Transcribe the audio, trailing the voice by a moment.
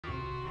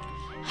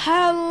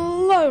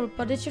Hello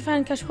everybody, it's your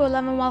friend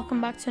Cashpool11 and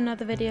welcome back to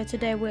another video.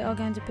 Today we are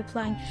going to be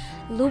playing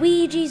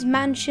Luigi's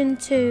Mansion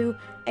 2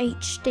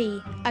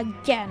 HD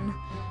again.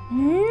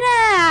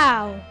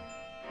 Now,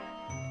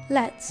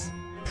 let's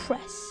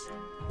press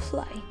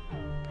play.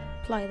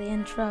 Play the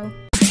intro.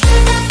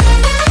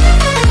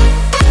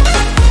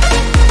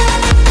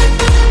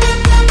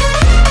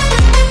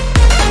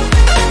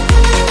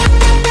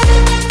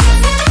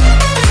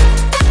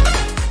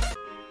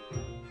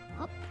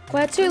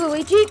 Where to,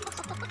 Luigi?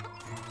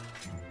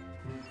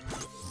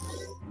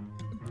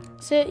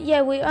 So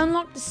yeah, we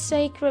unlocked the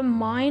sacred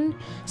mine.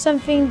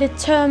 Something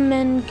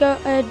determined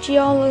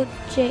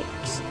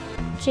geologists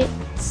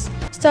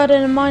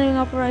started a mining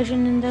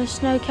operation in the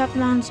snow-capped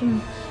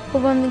mountain.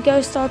 But when the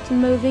ghosts started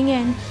moving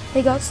in,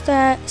 they got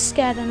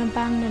scared and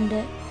abandoned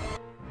it.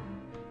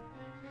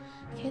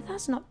 Okay,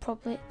 that's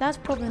probably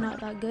not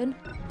that good.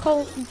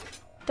 Cold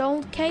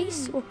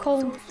case or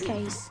cold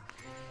case?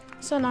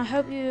 Son, I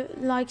hope you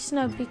like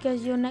snow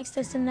because your next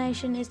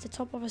destination is the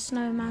top of a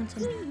snow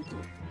mountain.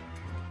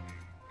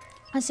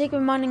 A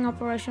secret mining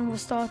operation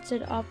was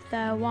started up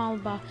there a while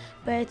back,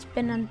 but it's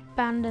been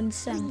abandoned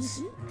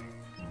since.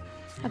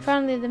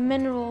 Apparently the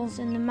minerals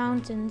in the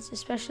mountains,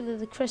 especially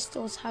the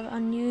crystals, have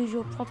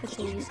unusual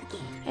properties.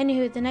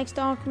 Anywho, the next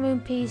Dark Moon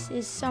piece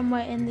is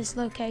somewhere in this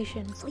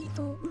location.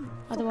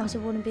 Otherwise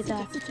it wouldn't be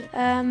there.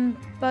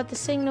 But the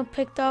signal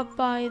picked up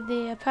by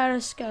the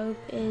periscope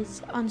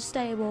is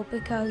unstable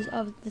because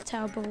of the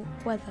terrible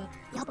weather.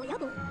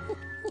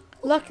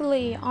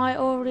 Luckily, I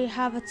already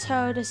have a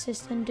toad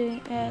assistant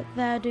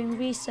doing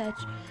research.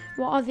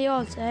 What are the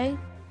odds, eh?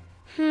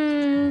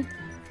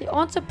 The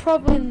odds are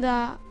probably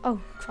that... Oh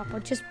crap, I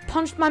just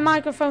punched my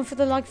microphone for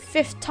the like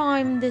 5th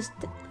time this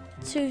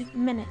 2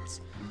 minutes.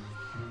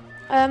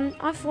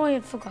 I thought I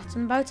had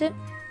forgotten about it.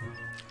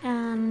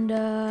 And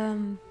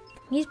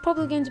he's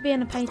probably going to be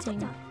in a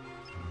painting.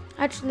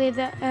 Actually,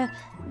 there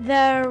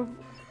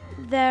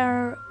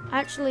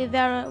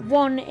are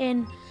one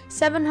in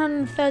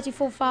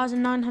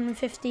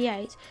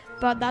 734,958,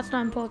 but that's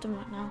not important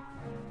right now.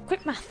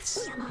 Quick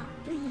maths.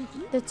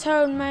 The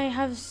toad may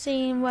have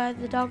seen where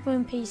the Dark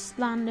Moon piece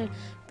landed,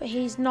 but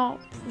he's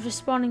not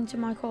responding to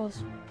my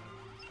calls.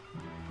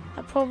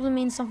 That probably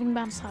means something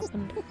bad's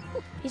happened.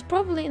 He's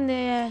probably in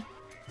the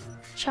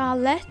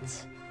chalet,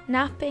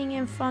 napping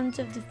in front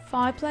of the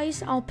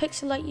fireplace. I'll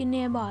pixelate you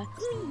nearby.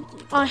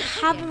 I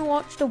haven't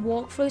watched a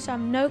walkthrough, so I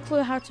have no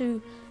clue how to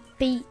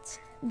beat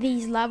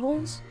these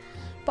levels.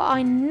 But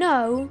I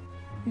know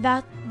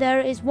that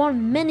there is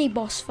one mini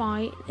boss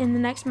fight in the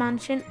next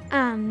mansion,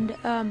 and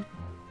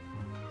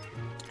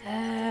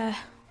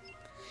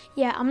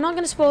yeah, I'm not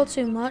going to spoil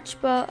too much,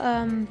 but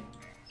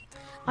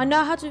I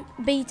know how to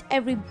beat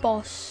every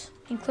boss,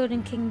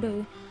 including King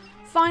Boo.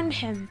 Find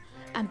him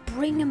and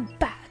bring him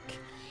back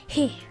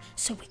here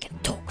so we can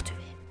talk to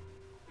him.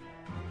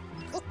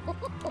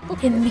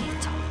 In the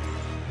meantime,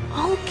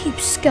 I'll keep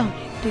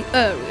scanning the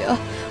area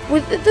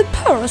with the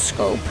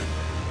periscope,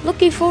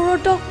 looking for a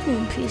Dark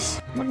Moon piece.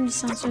 Why don't you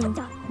sound so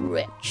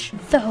rich?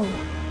 Though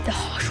the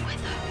harsh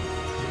weather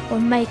will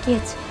make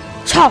it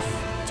tough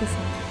to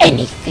find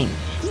anything.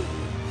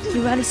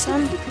 You ready,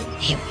 son?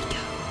 Here we go.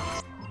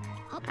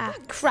 Ah,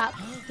 crap.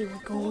 Here we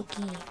go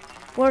again.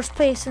 Worst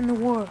place in the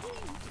world.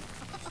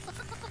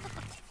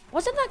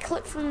 Wasn't that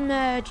clip from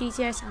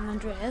GTA San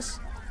Andreas?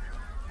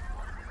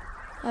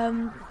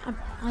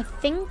 I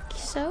think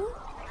so.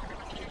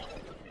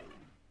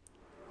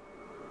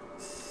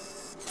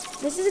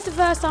 This is the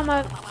first time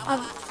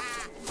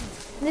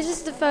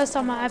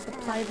I ever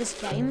played this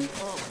game.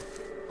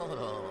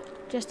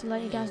 Just to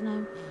let you guys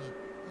know.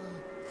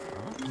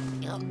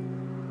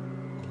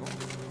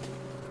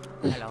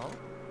 Hello.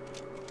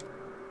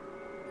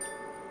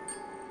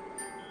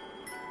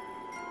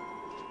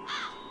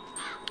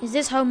 Is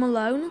this Home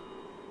Alone?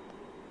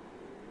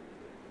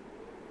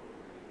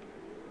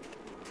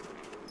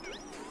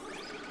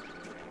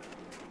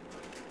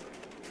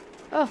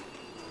 Oh.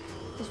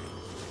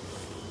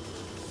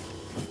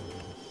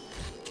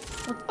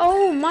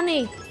 Oh,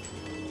 money!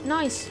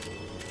 Nice.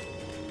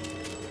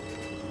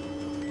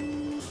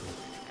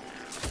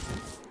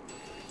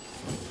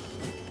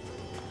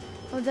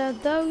 Oh, they're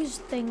those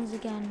things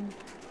again.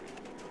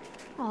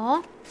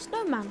 Aw,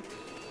 snowman.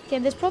 Okay,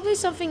 there's probably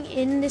something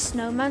in this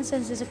snowman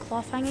since there's a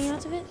cloth hanging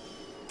out of it.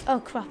 Oh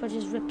crap, I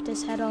just ripped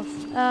his head off.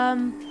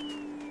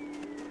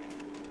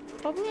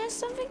 Probably has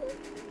something.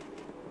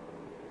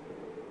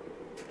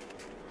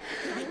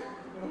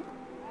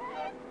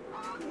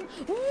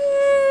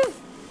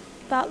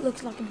 That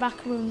looks like a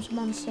backrooms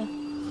monster.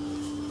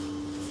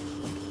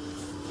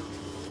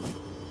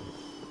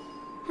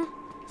 Huh.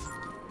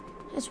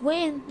 It's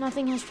weird,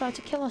 nothing has tried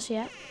to kill us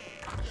yet.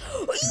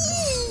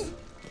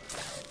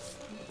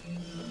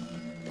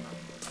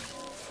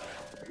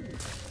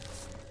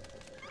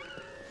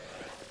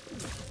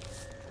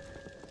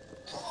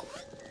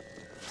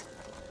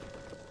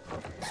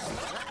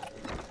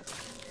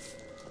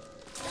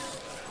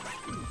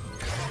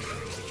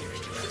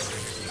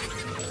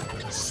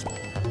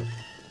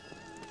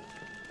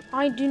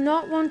 I do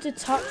not want to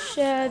touch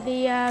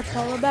the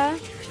polar bear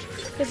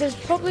because there's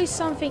probably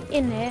something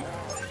in it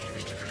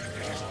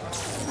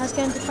that's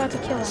going to try to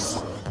kill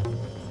us.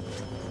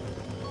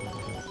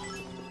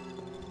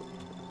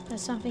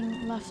 There's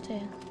something left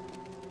here.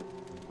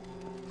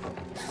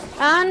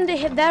 And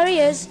there he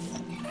is.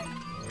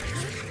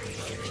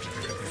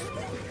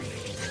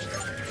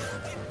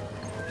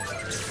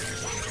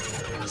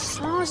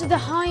 Oh, so the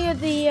higher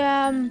the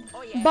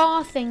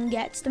bar thing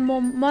gets, the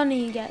more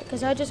money you get.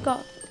 Because I just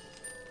got...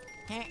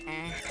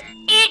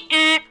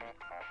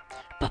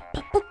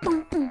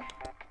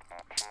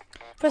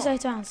 Press A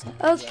to answer.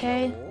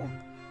 Okay.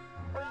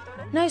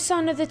 No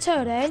sign of the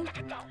toad, eh?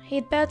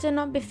 He'd better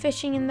not be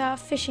fishing in that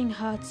fishing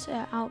hut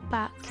out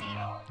back.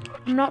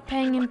 I'm not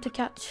paying him to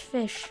catch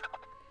fish.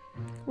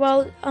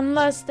 Well,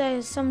 unless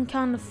there's some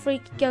kind of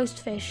freak ghost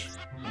fish.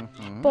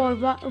 Boy,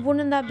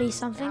 wouldn't that be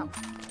something?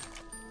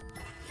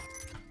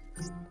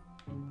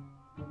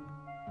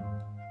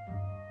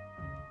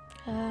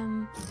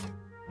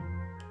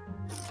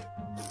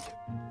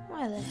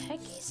 Where the heck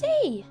is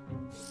he?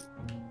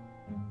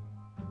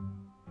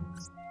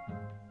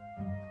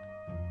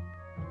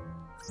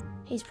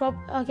 He's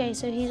okay,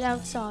 so he's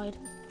outside.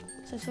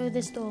 So through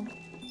this door.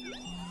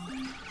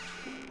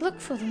 Look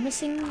for the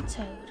missing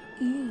toad.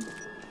 Ooh.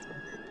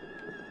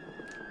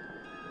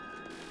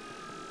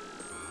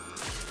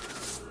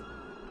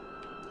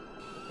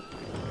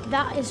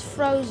 That is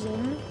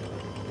frozen.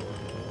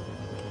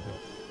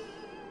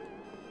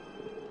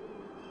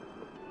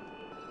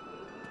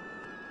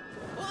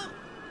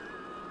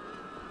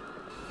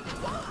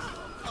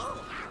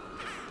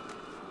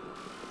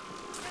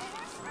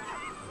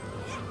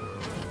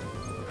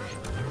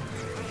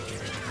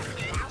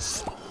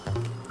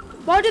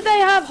 Why do they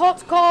have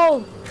hot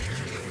coal?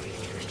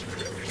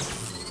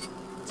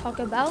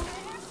 Taco Bell?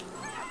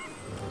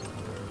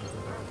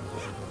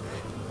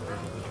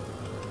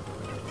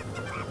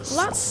 Well,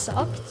 that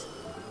sucked.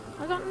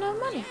 I got no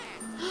money.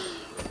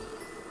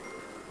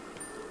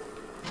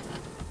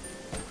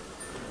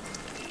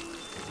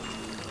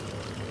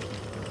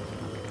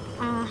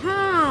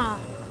 Aha!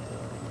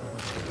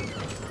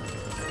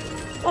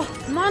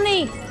 Oh,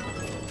 money!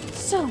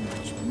 So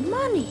much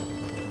money!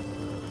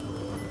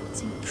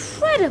 It's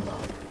incredible!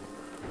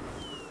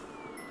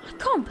 I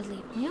can't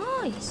believe my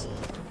eyes.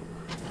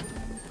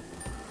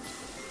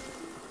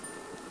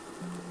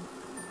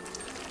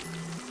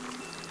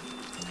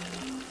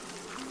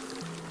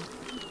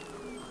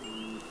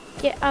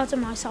 Get out of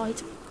my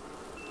sight.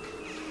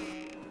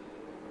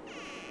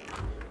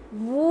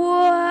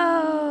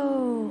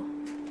 Whoa!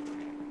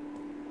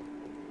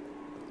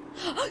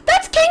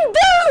 That's King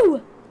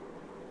Boo!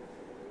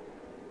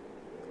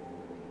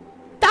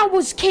 That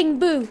was King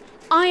Boo.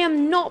 I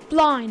am not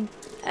blind.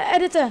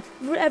 Editor,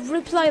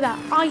 replay that.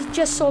 I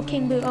just saw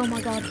King Boo. Oh my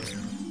god.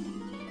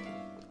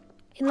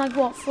 In like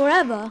what,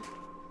 forever?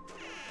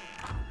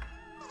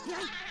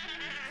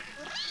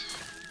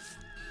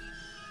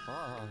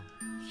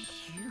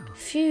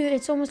 Phew,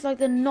 it's almost like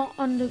they're not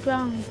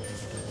underground.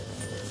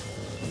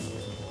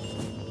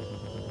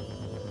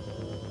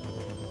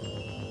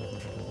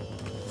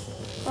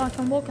 Oh, I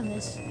can walk on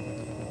this.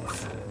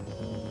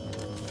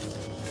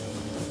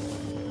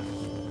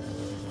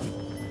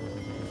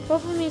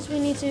 Problem is we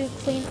need to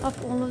clean up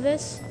all of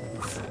this.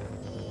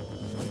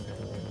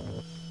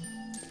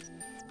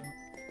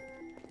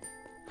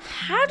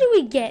 How do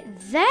we get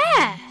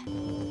there?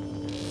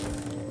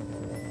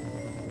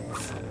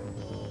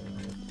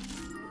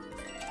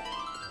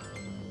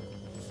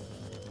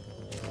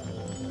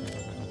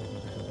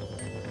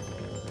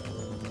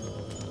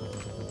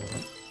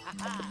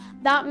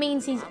 That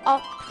means he's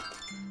up.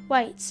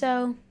 Wait,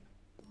 so...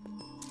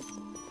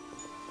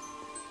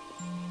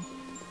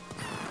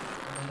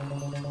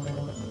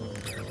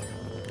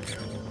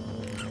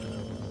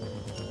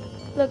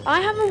 Look,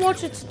 I haven't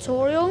watched a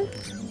tutorial.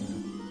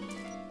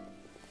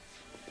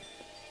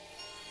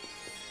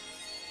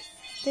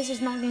 This is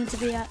not going to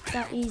be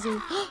that easy.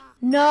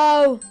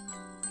 No!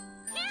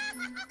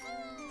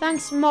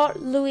 Thanks,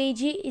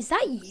 Luigi. Is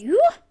that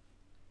you?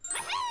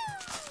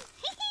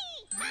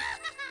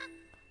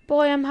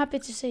 Boy, I'm happy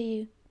to see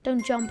you.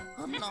 Don't jump.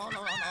 No.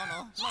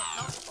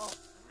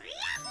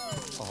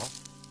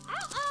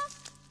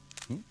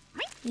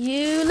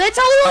 You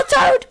little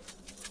toad!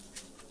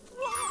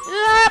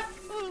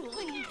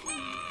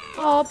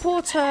 Oh,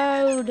 poor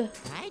toad.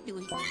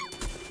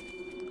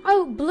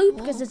 Oh, blue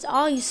because it's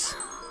ice.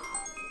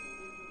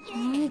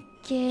 I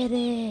get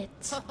it.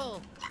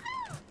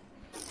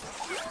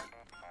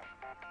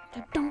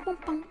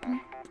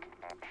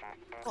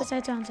 What's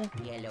that answer?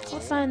 I'll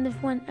find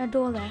a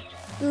door there.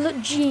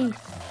 Luigi,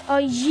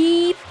 are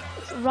ye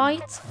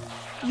right?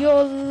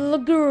 Your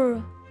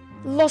lugger,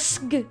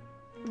 losk,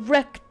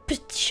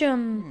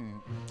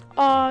 repetition.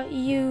 Are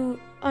you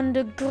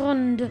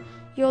underground?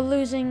 You're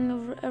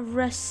losing a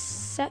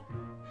reception.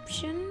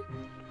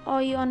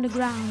 Are you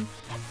underground?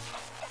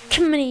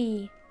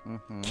 Kimini,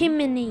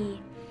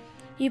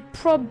 you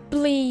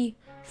probably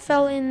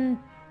fell into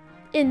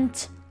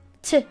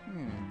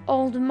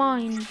old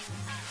mine.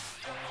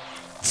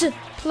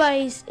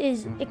 place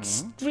is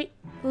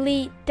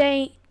extremely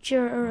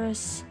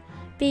dangerous.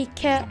 Be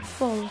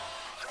careful.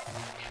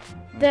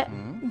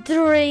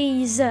 There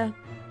is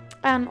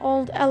an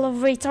old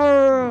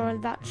elevator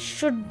that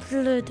should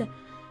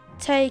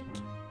take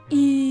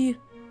you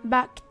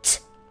back to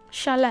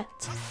Chalet.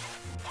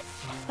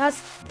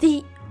 That's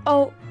the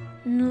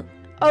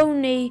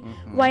only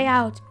way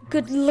out.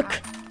 Good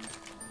luck.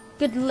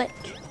 Good luck.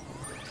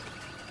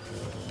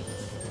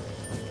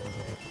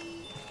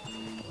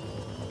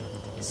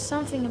 There's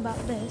something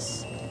about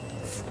this.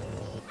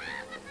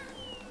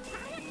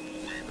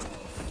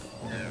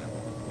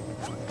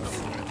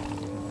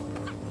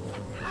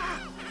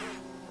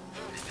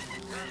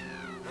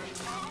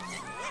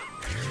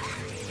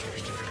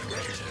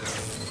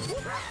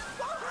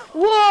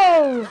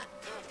 Whoa!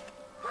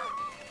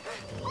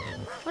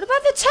 What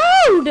about the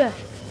toad?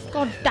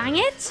 God dang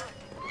it!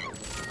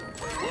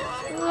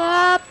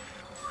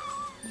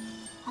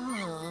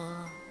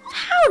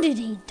 How did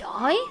he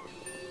die?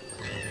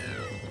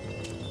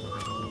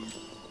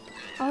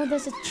 Oh,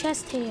 there's a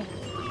chest here.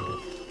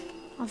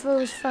 I thought it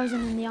was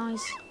frozen in the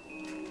ice.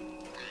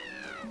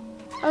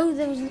 Oh,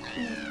 there's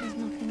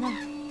nothing there.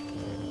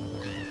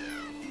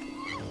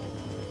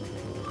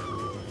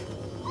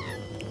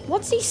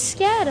 What's he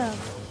scared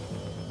of?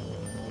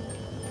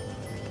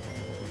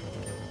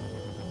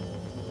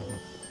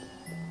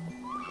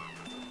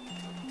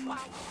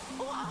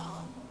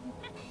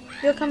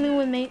 You're coming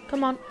with me.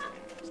 Come on.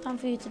 It's time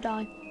for you to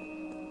die.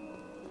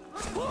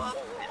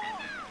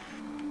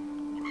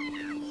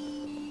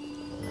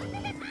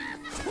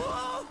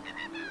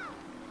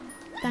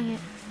 Dang it.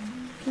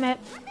 Come here.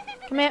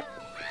 Come here.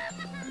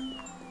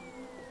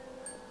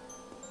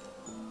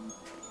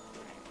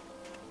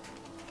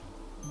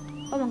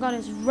 Oh my god,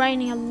 it's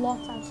raining a lot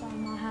outside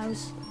my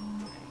house.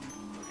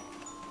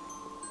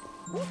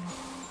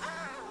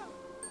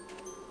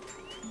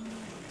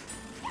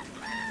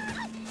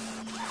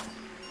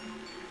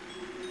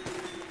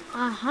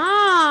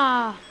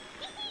 Aha!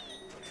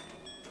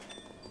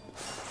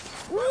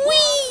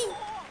 Whee!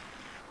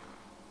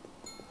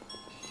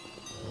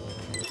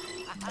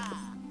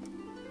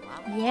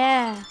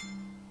 Yeah.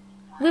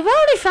 We've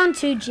already found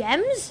 2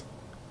 gems.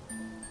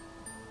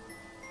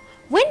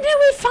 When did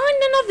we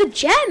find another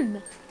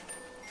gem?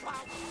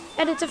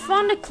 Editor,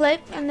 find a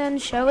clip and then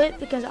show it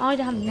because I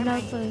have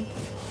no clue.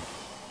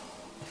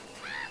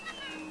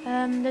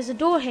 There's a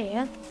door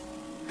here.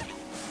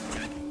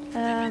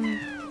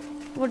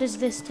 What does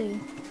this do?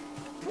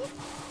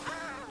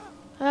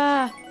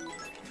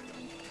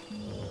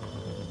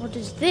 What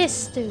does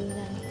this do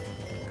then?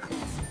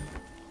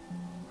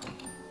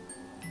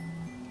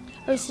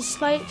 Oh, it's to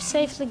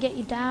safely get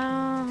you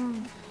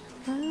down.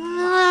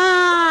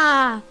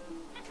 Ah!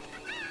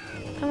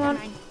 Come on.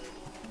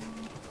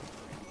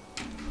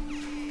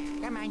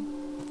 Come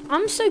on.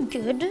 I'm so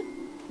good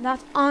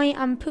that I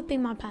am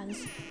pooping my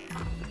pants.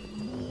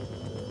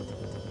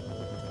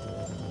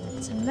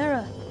 It's a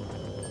mirror.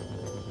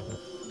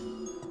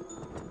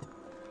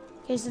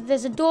 Okay, so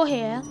there's a door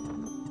here.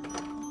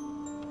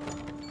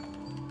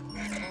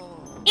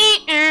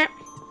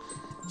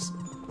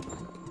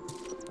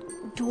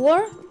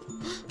 Door?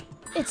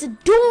 It's a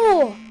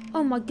door!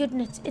 Oh my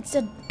goodness, it's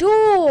a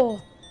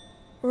door!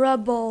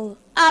 Rubble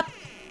up!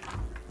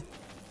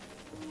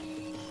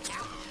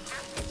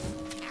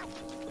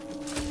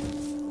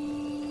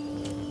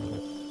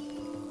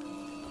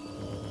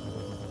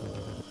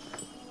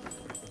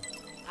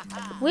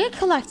 We're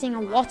collecting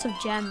a lot of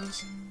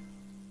gems.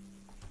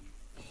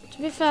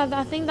 To be fair,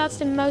 I think that's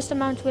the most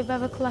amount we've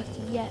ever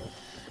collected yet.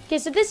 Okay,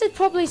 so this is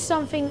probably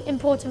something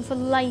important for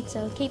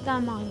later. Keep that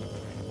in mind.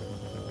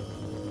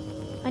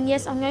 And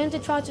yes, I'm going to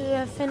try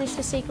to finish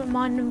the secret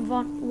mine in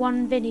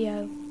one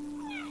video.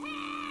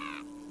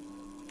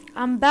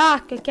 I'm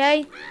back,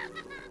 okay?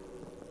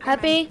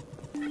 Happy?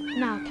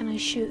 Now, can I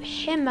shoot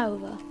him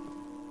over?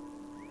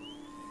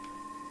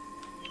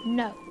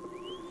 No.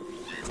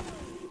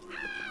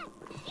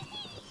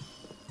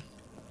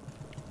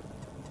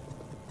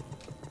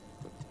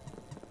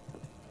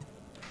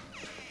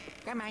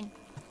 Come on.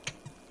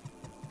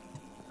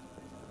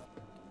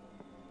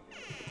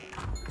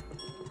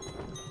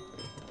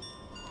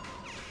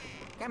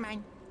 Come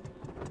on.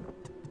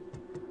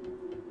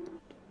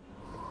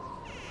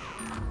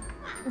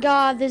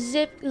 God, the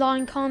zip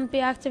line can't be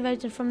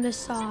activated from this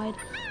side.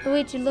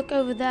 Luigi, look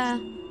over there.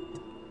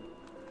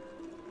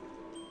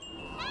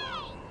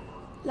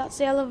 That's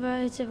the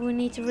elevator we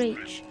need to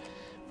reach.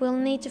 We'll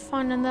need to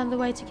find another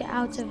way to get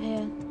out of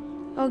here.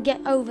 Or get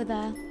over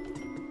there.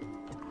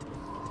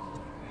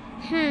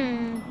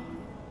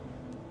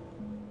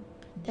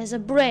 There's a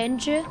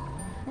bridge.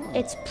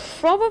 It's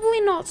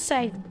probably not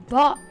safe,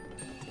 but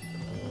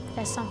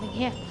there's something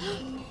here.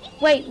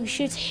 Wait, we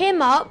shoot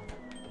him up.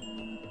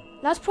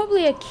 That's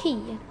probably a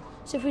key.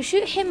 So if we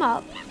shoot him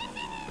up...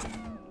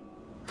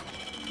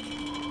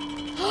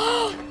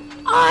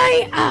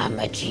 I am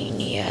a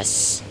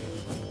genius.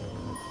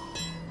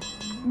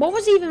 What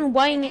was even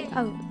weighing it?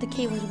 Oh, the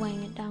key was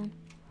weighing it down.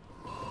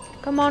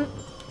 Come on.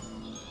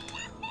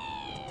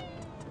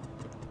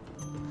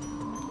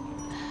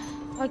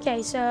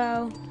 Okay,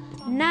 so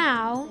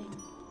now,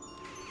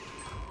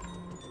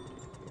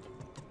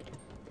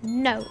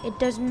 no, it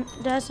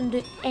doesn't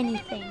do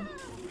anything.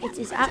 It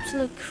is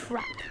absolute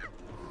crap.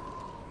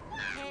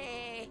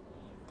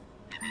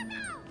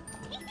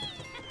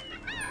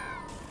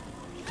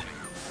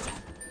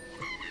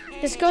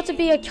 There's got to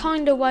be a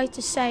kinder way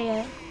to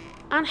say it.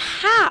 And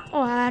how?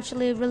 Oh, I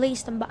actually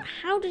released him, but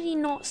how did he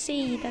not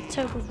see that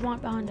Toad was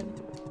right behind him?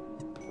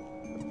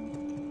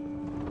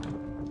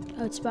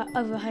 Oh, it's about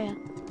over here.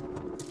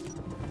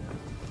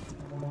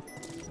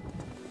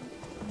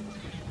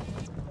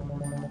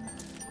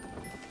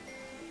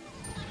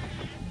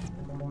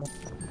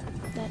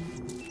 There.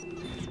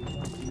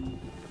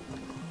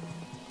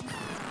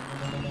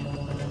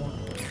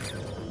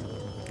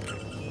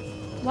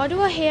 Why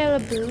do I hear a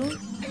boo?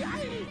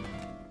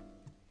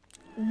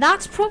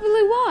 That's probably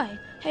why.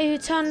 Hey, who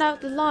turned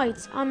out the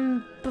lights?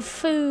 I'm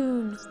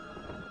buffoon.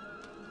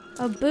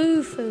 A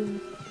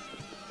buffoon.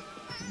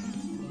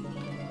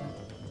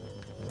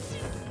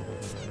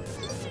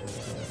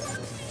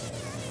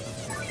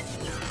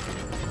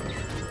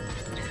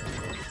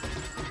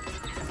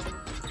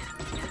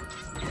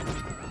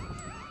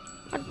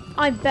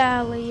 I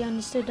barely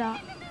understood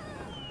that.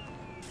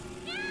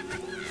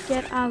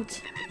 Get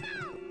out.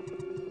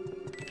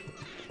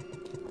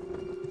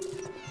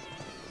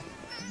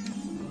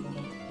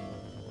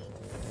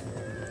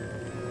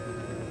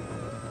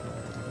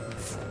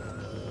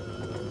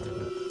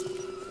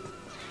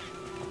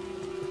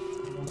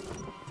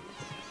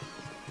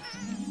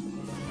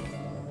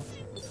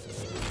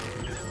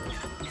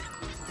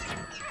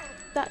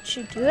 That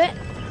should do it.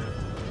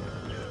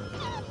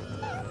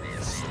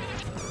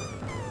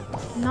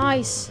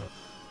 Nice.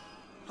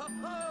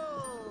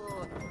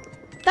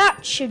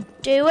 That should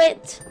do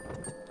it.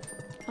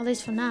 At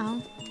least for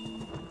now.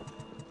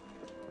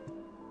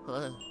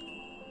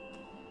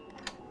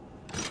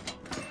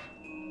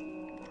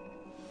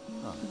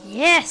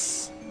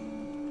 Yes.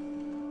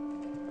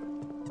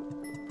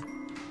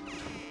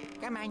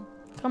 Come on.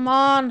 Come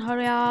on,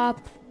 hurry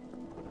up.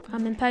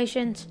 I'm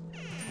impatient.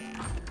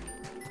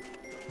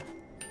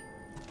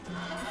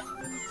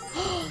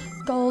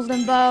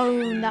 Golden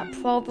bone. That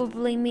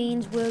probably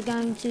means we're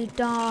going to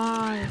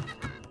die.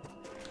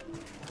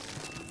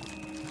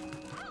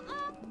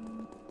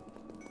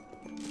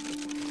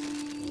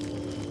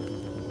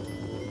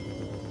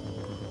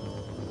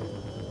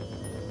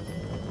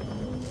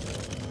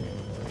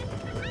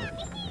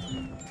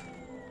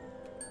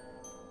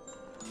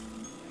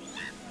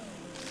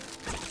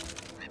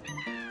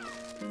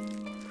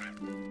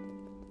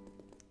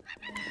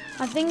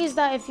 The thing is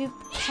that if you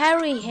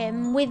carry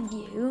him with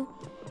you,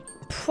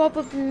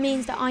 probably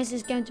means the ice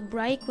is going to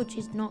break, which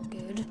is not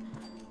good.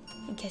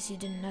 In case you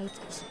didn't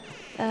notice.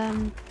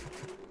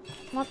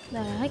 What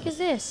the heck is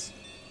this?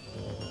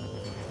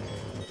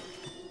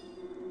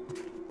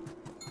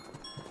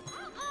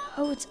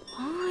 Oh, it's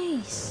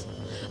ice.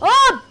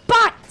 Oh,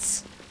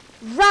 bats!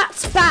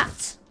 Rats,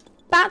 bats!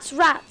 Bats,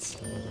 rats!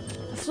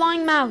 A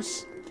flying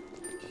mouse.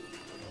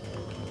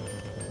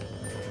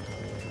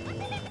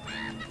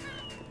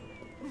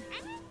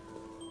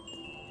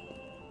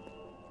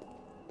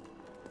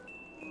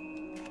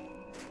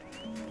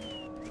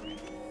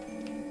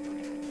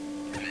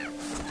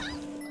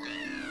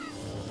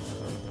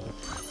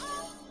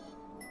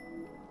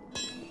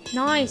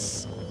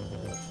 Nice.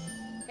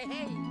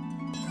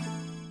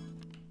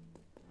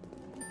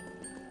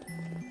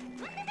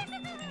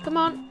 Come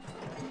on.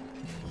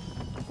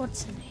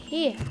 What's in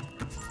here?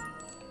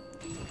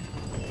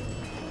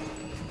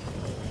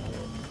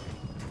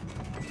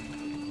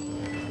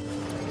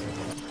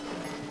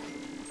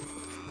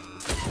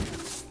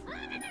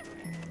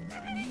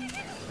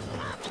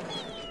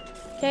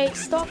 Okay,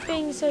 stop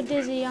being so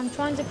dizzy. I'm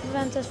trying to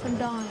prevent us from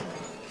dying.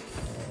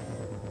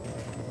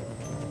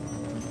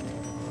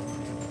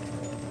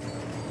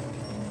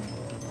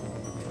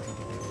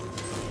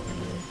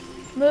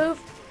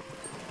 Move.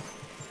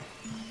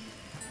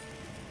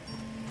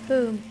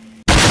 Boom.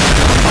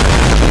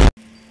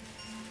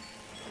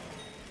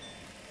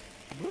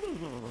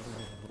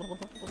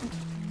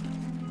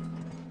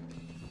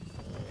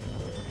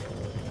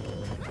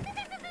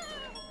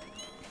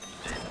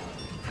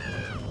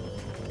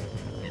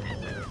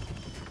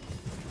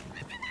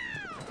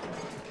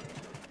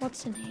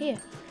 What's in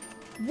here?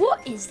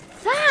 What is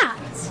that?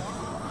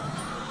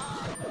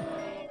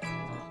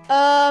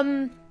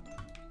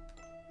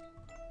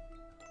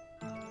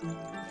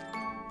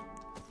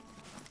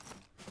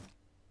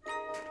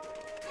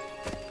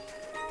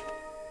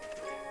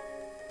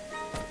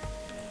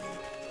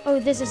 Oh,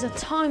 this is a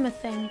timer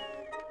thing.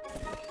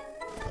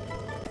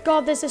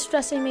 God, this is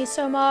stressing me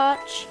so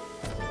much.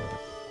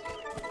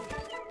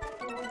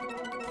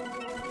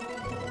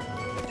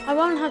 I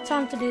won't have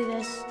time to do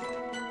this.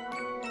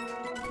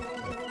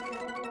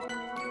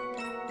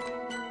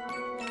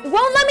 It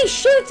won't let me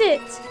shoot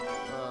it!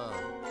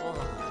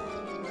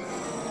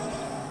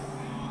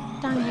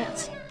 Dang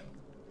it.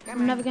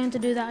 I'm never going to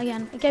do that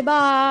again. Okay,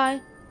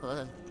 bye.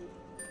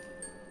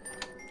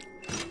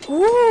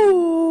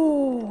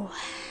 Ooh.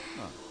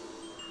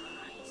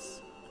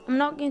 I'm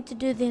not going to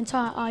do the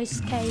entire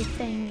ice cave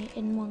thing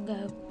in one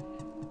go.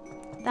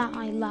 That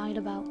I lied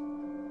about.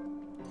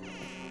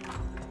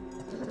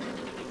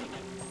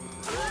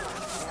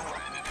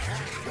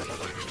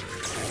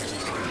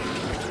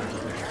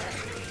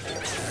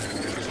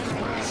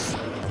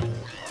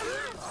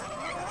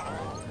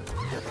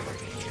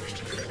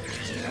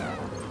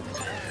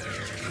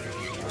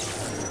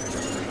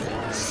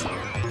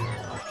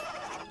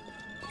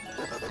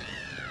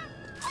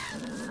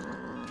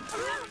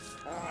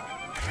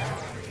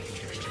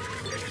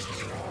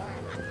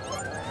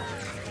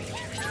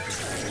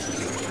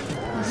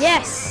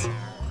 Yes!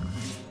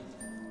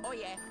 Oh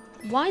yeah.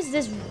 Why is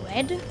this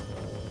red?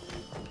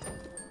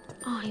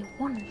 I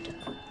wonder.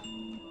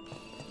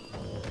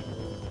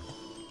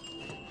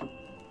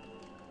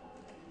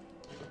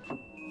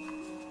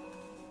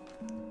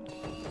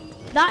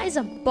 That is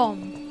a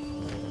bomb.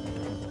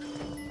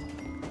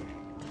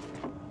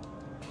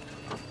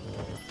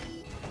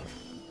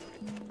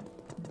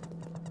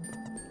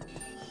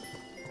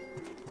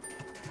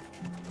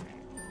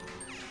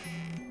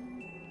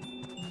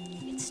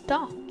 It's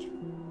dark.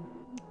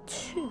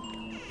 Too dark.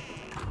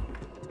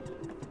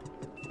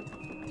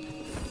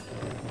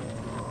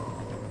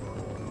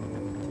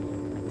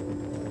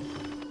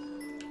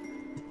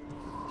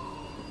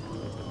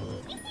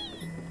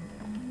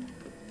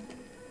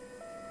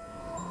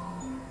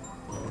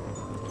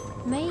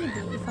 Maybe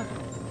if I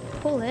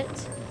pull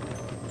it.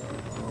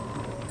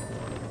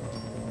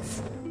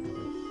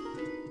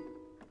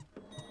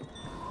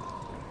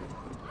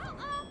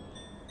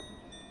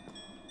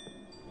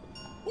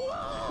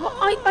 Well,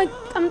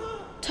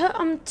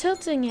 I'm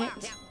tilting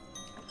it.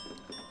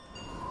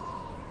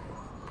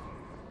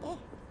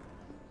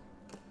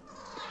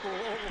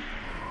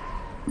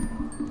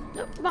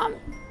 No, but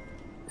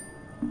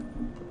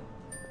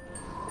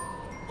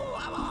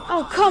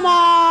oh, come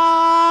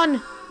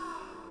on!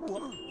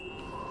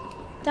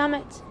 Damn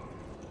it.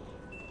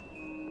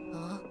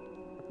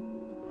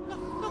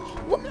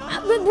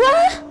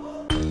 What?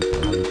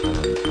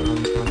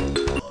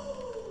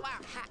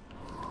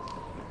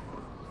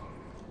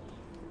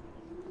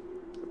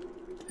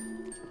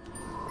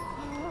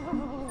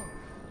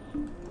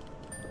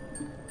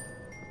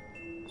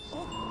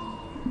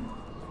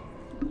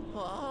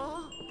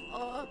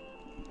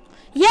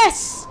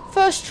 Yes!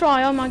 First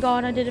try. Oh my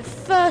god, I did it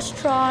first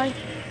try.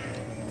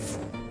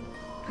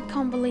 I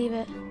can't believe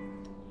it.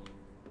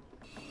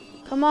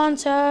 Come on,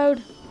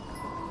 Toad.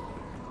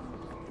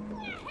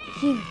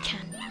 You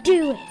can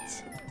do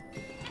it.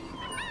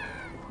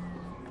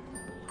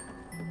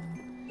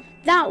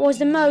 That was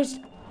the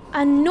most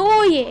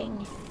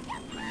annoying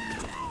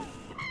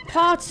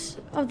part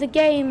of the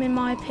game, in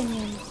my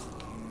opinion.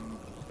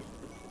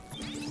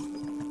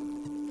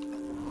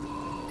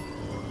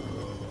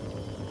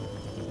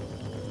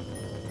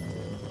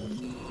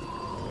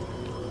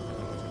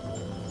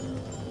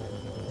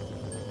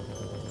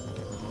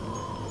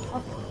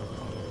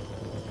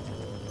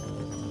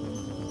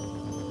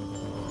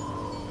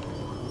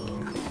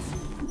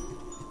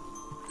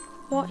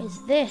 What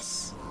is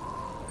this?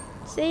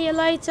 See you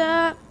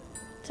later,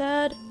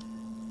 Ted.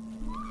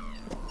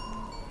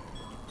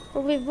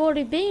 Well, we've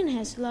already been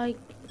here, so like,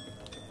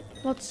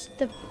 what's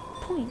the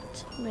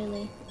point,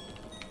 really?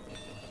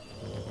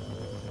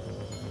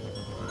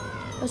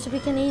 Oh, so we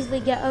can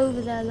easily get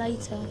over there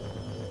later.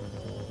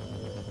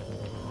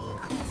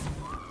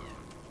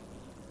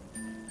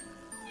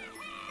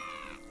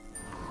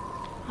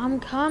 I'm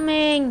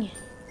coming.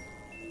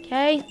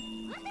 Okay.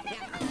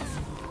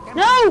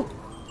 No!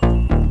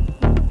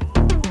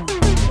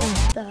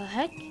 What the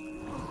heck?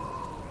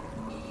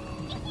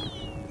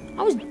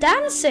 I was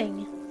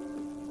dancing.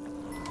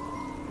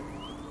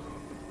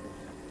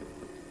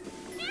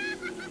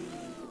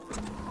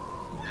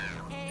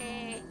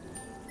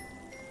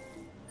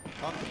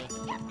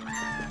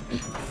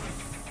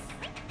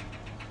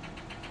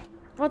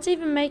 What's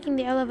even making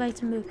the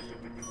elevator move?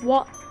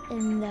 What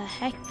in the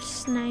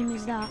heck's name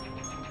is that?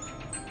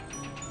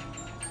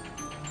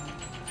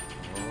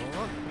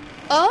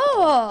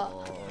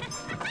 Oh!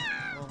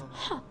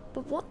 Huh,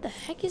 but what the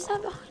heck is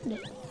that behind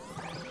it?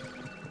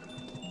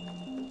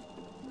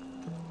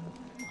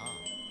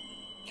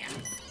 Here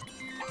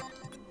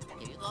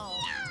you go.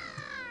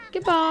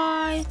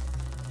 Goodbye.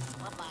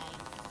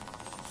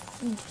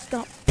 Bye-bye. It's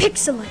got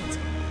pixelate.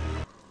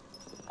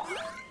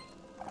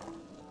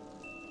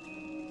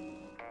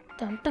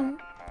 Dum dum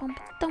bum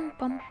dum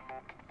bum.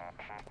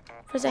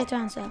 Press A to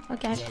answer.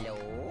 Okay.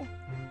 Hello.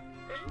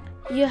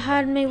 You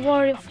had me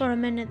worried for a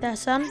minute there,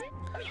 son.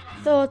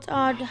 Thought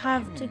I'd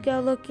have to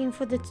go looking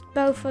for the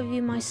both of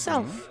you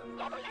myself.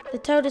 The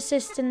Toad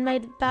assistant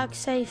made it back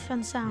safe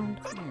and sound.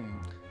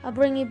 I'll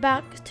bring you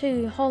back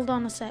too. Hold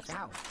on a sec.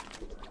 Ow.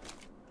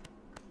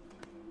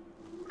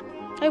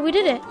 Hey, we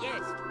did it.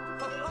 Yes.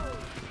 Ho-ho.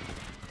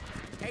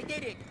 I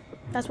did it.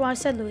 That's why I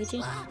said Luigi.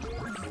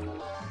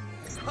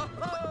 Ho-ho.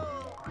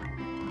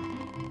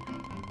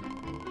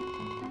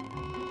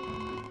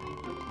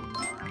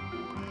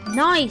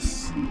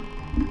 Nice.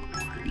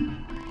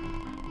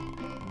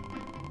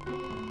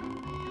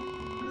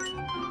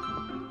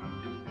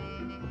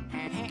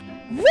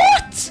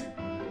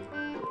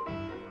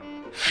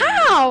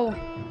 How?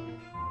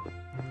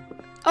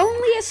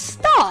 Only a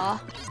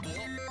star?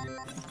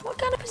 What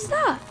kind of is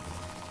that?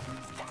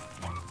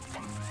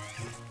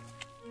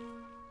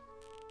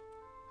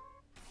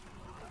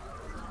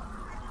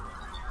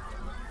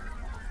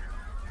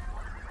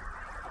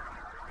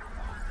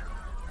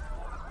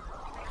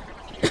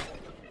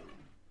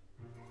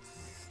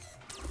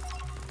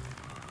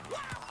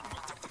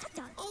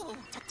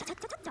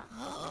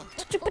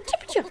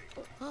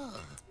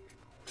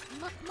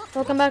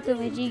 Welcome back,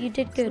 Luigi. You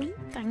did good.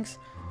 Thanks.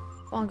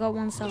 Oh, I got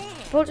one star.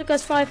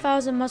 Poltergeist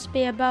 5000 must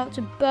be about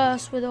to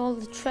burst with all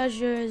the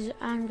treasures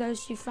and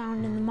ghosts you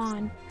found in the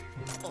mine.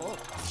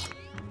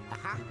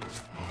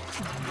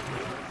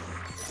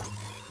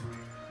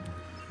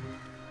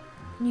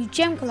 New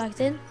gem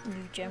collected.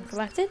 New gem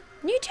collected.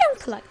 New gem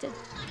collected.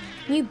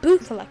 New boo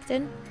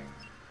collected.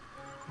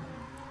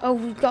 Oh,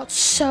 we've got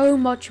so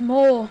much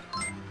more.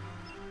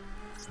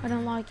 I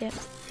don't like it.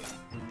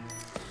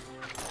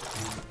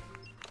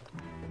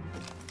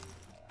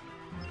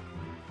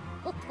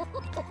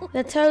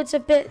 The toad's a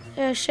bit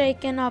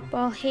shaken up,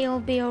 but he'll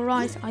be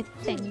alright, I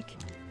think.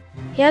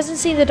 He hasn't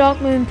seen the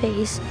Dark Moon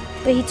piece,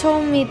 but he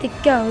told me the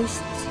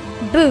ghosts,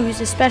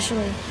 boos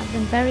especially, have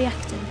been very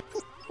active.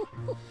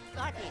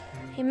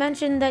 He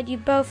mentioned that you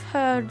both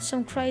heard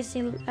some crazed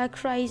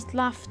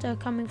laughter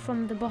coming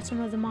from the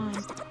bottom of the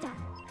mine.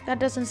 That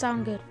doesn't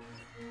sound good.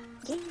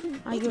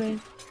 I agree.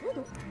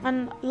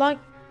 And like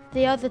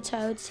the other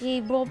toads,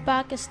 he brought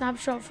back a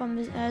snapshot from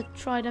the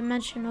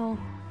tridimensional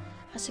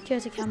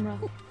security camera.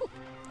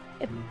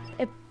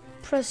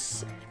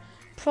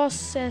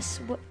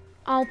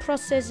 I'll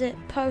process it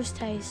post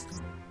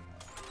haste.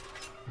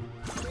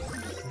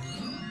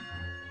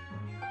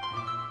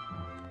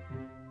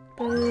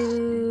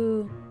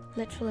 Boo!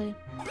 Literally.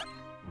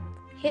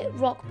 Hit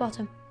rock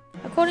bottom.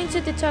 According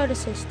to the Toad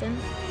Assistant,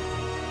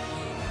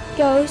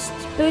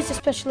 ghosts, boos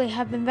especially,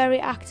 have been very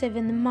active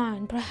in the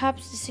mine.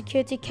 Perhaps the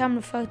security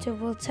camera photo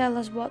will tell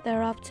us what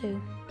they're up to.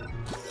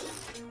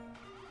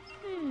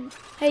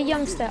 Hey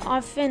youngster,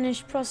 I've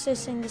finished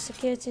processing the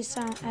security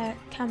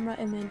camera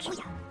image.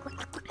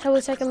 Shall we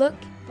take a look?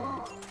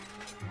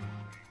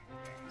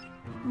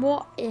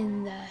 What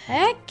in the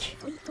heck?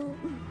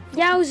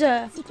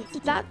 Yowza!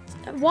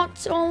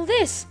 What's all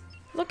this?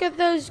 Look at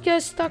those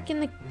ghosts stuck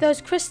in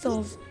those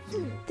crystals.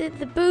 Did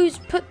the boos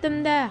put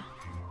them there?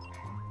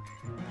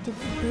 Did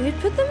the boos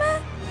put them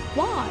there?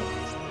 Why?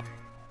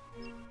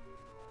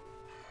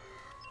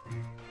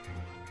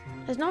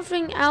 There's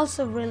nothing else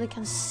I really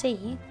can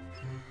see.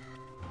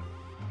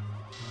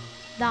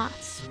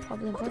 That's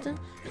probably important.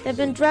 They've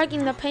been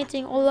dragging the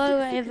painting all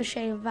over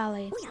Evershade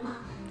Valley.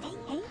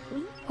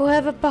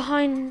 Whoever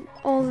behind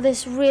all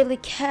this really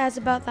cares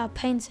about that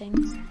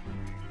painting.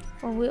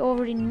 Well, we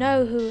already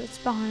know who is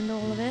behind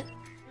all of it.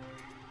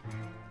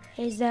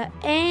 Is there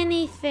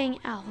anything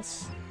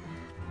else?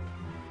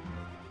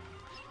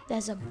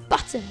 There's a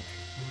button.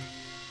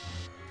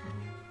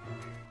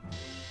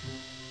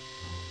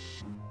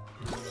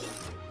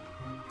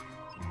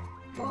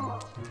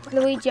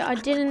 Luigi, I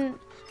didn't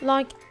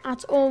like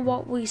at all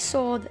what we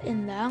saw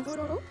in there.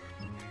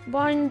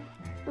 Why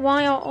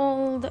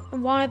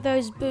are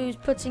those boos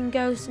putting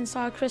ghosts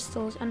inside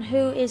crystals, and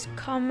who is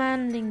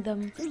commanding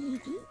them?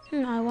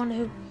 I wonder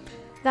who.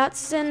 That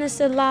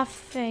sinister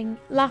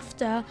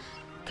laughter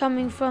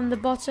coming from the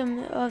bottom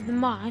of the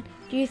mine.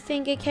 Do you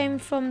think it came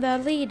from their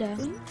leader?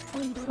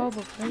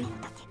 Probably.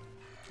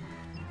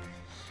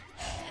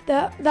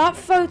 That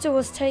photo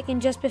was taken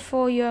just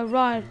before you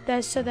arrived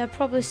there, so they're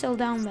probably still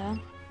down there.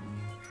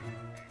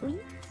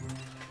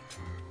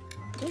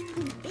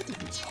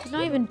 He's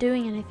not even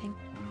doing anything.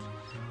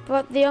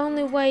 But the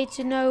only way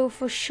to know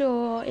for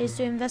sure is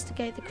to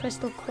investigate the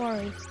crystal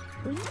quarry.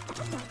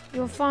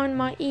 You'll find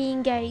my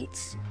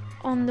ingots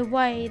on the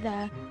way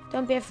there.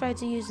 Don't be afraid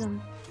to use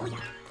them.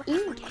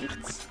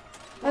 Ingots?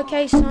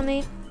 Okay,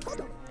 Sonny.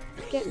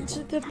 Get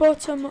to the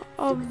bottom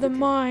of the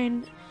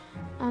mine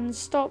and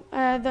stop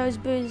those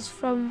boos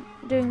from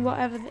doing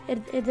whatever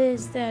it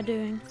is they're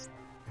doing.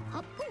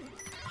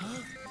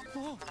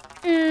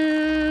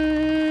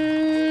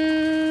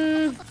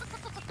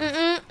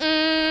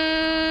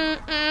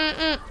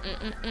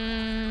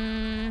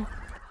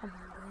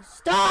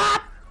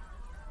 Stop!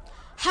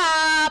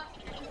 Hop!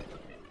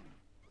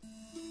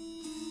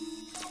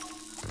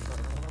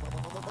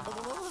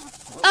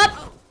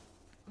 Up!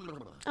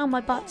 Oh,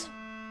 my butt.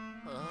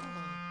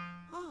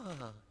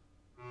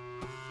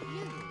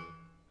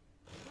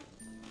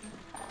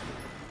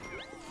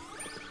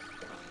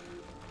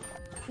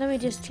 Let me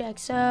just check.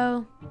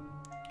 So,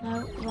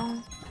 no,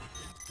 wrong.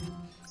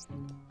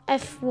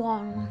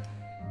 F1.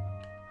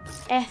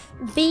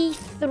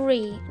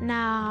 FB3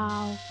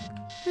 now.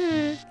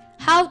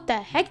 How the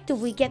heck do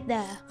we get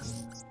there?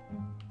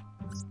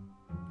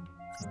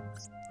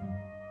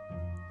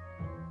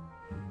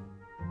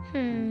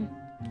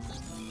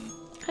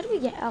 How do we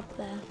get up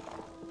there?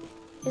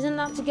 Isn't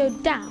that to go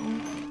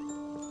down?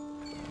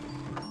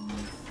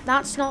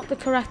 That's not the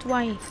correct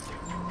way.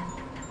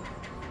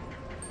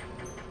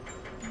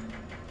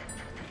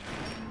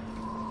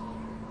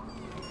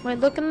 Wait,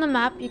 look on the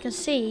map. You can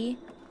see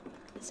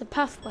there's a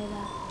pathway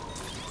there.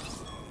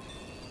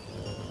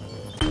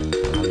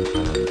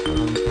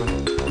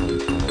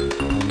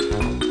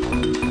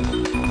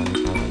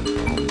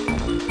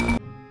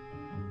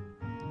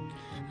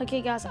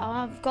 Okay guys,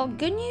 I've got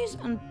good news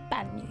and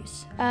bad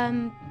news.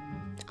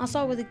 I'll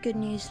start with the good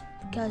news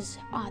because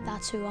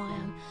that's who I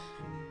am.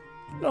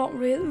 Not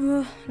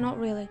really, not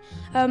really.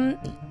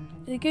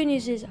 The good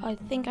news is I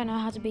think I know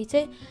how to beat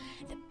it.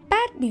 The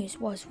bad news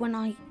was when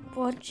I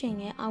watching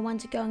it, I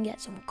went to go and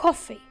get some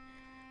coffee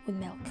with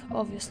milk,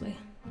 obviously,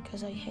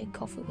 because I hate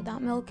coffee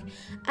without milk,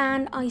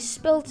 and I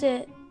spilt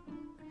it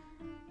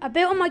a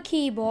bit on my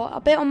keyboard, a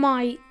bit on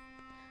my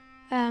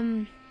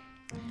iPad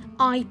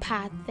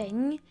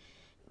thing,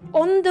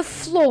 on the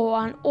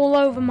floor and all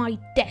over my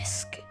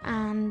desk,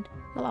 and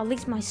well, at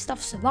least my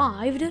stuff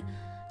survived.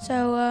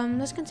 So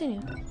let's continue.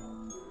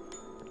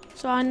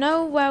 So I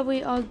know where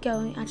we are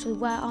going. Actually,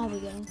 where are we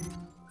going?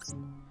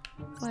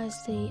 There's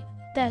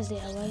the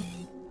airway.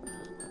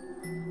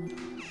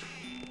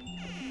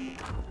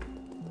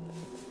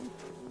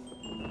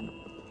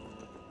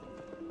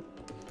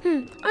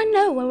 I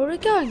know where we're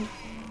going.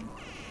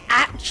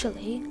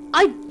 Actually,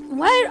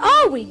 where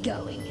are we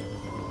going?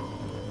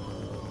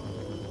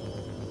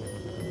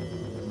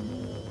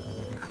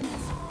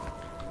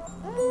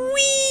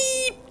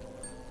 Whee!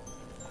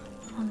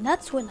 And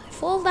that's when I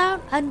fall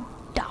down and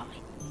die.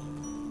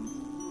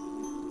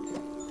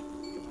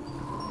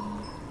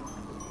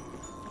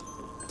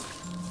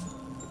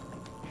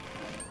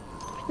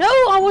 No,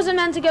 I wasn't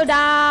meant to go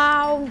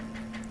down.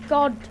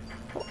 God,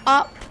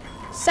 up.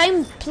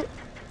 Same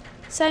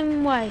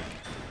way.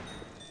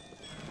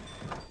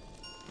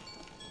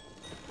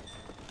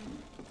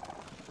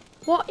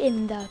 What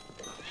in the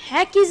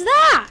heck is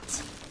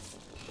that?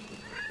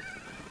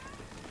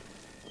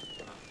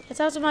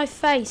 Get out of my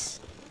face.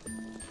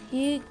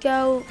 You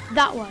go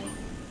that way.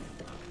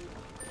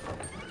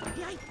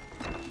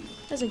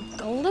 There's a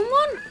golden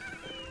one?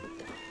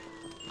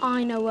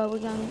 I know where we're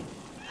going.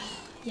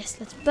 Yes,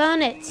 let's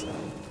burn it.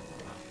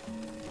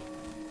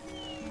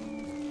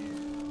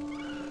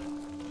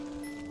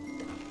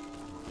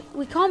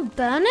 We can't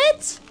burn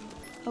it?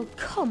 Oh,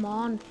 come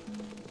on.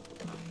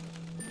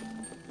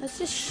 Let's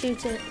just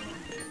shoot it.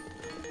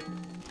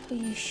 Oh,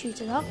 you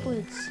shoot it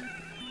upwards.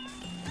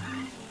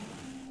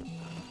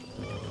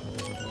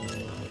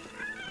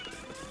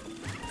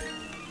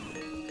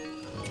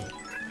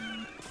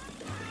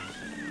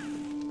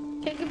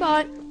 Okay,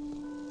 goodbye.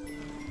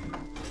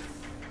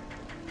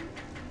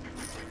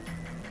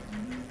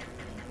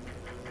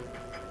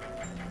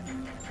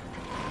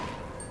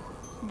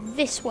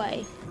 This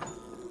way.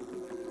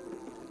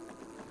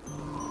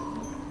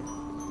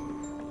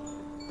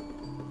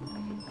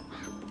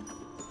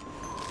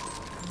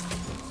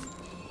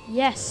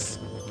 Yes.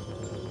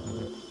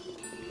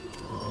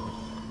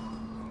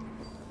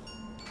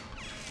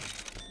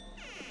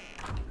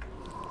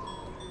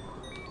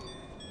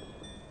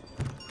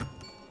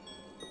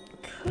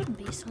 Could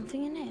be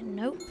something in here.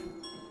 Nope.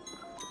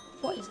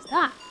 What is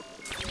that?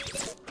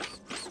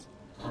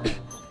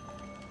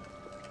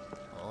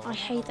 I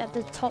hate that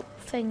the top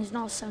thing is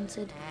not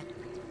centered.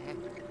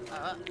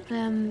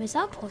 Is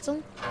that a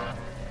portal?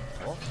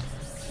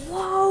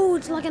 Whoa,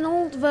 it's like an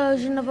old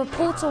version of a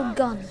portal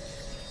gun.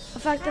 The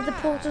fact that the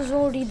portal's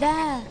already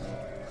there.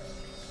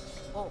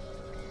 Oh.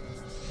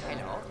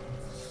 Hello.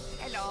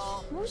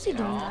 Hello. What was he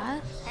doing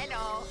there?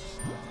 Hello.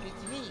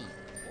 It's me.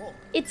 Oh.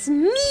 It's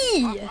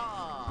me!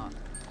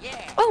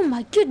 Yeah. Oh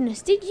my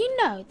goodness, did you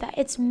know that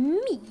it's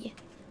me?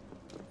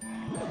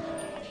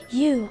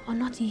 You are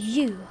not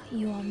you,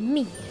 you are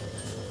me.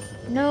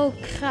 No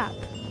crap.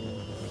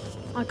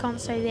 I can't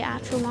say the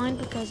actual line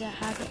because it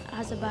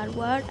has a bad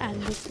word,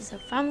 and this is a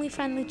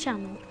family-friendly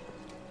channel.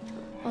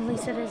 Or at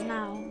least it is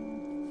now.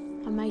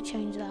 I may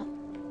change that.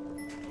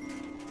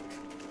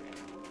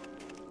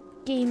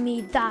 Give me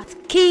that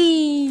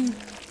key!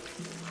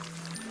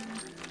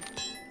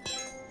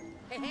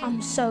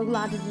 I'm so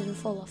glad it didn't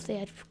fall off the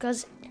edge,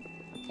 because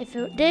if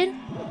it did,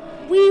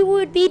 we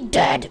would be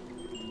dead.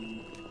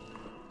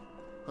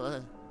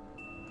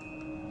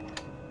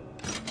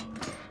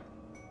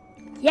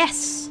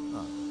 Yes!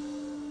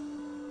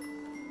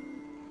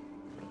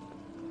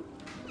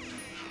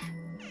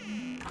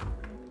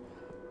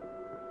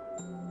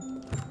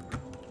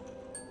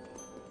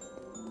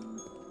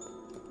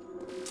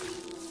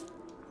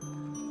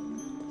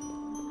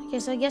 Okay,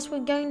 so I guess we're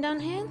going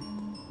down here.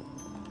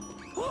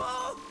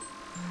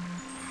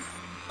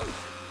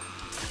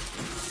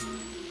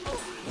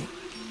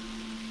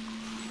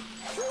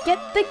 Get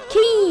the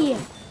key!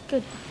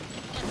 Good.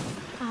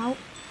 Ow.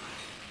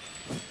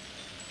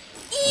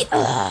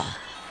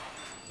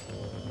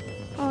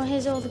 Oh,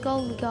 here's all the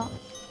gold we got.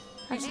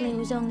 Actually, it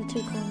was only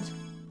 2 coins.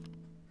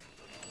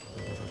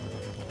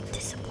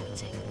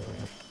 Disappointing.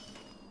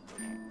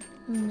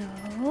 No.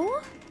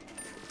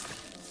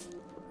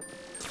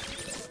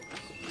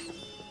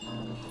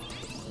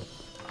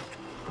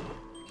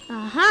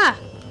 Aha!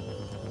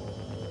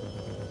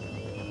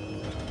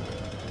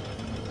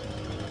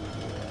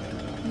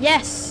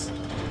 Yes!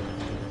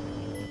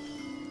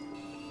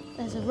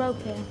 There's a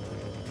rope here.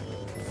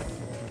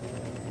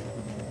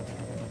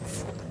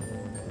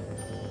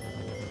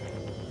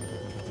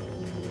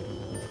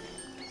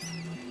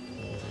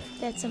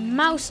 There's a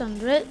mouse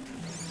under it.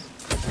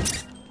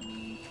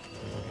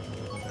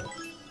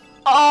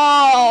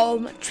 Oh,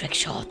 my trick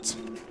shot.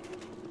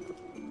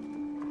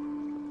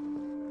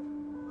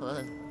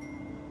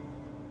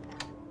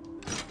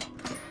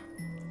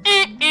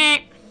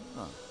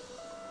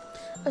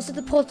 Oh, so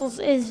the portals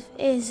is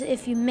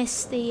if you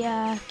miss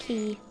the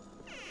key.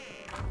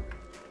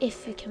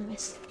 If you can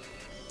miss.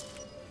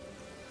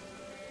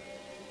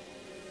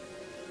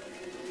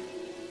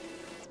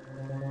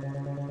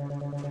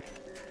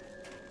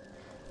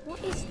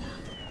 What is that?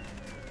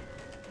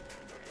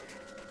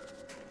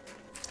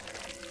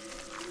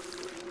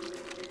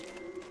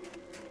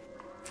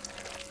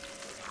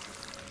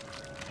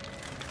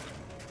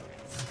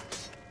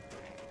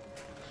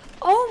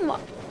 Oh my!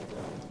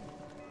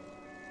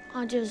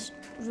 I just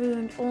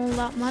ruined all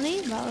that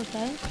money, but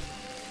okay.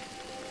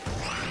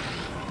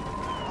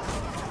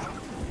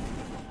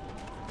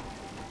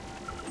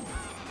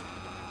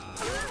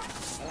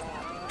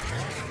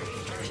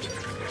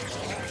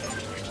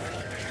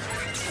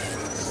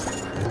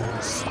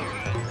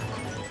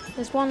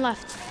 There's one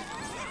left.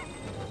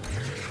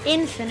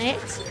 Infinite.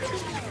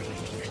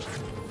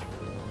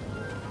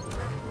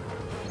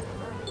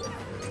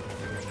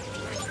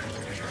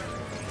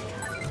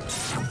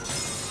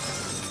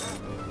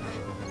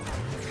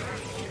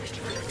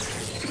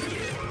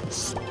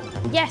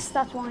 Yes,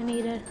 that's what I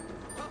needed.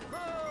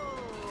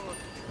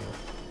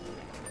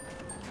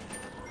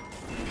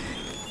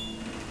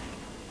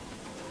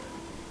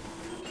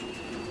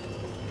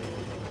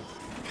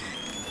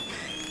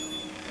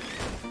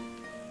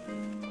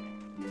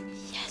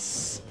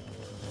 Yes.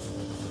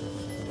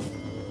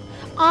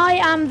 I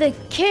am the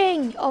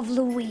king of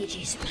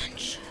Luigi's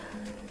Mansion.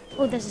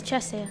 Oh, there's a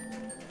chest here.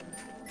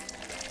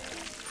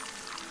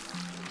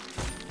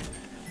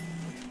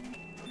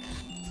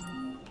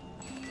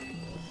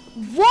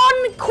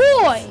 One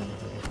coin!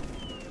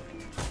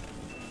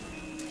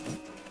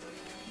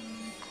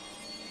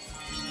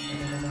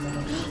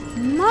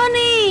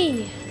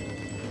 Money!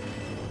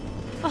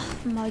 Oh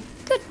my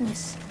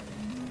goodness.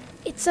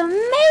 It's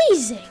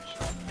amazing!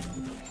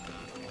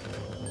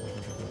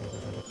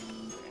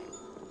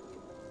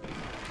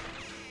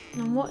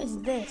 And what is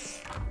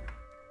this?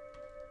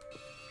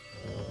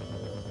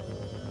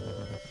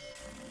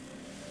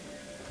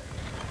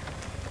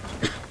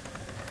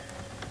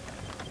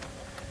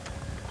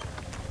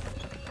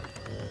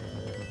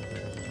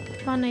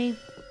 Money.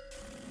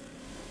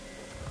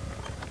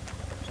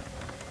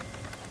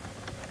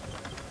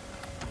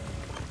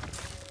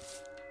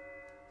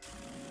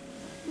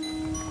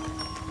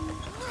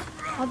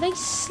 Are they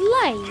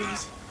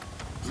slaves?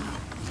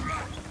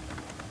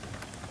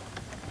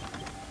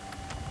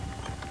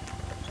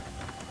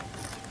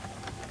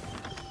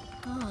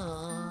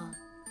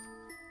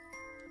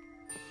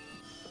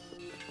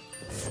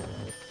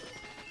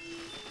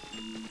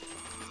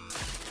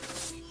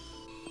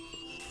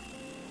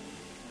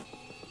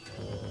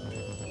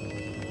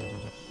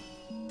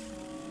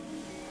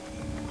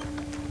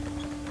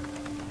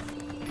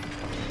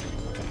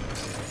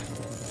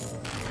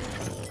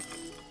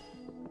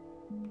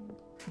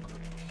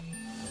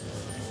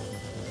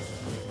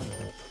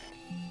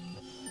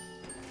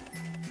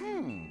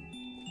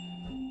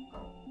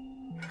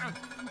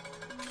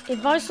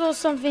 If I saw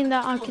something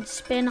that I could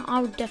spin, I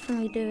would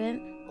definitely do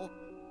it.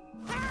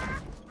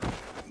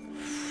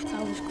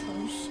 That was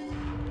close.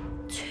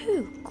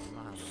 Too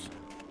close.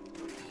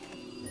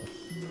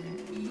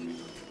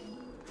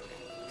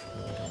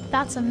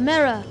 That's a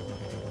mirror.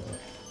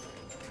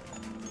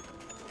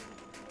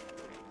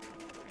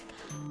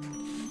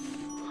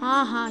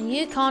 Haha,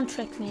 you can't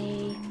trick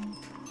me.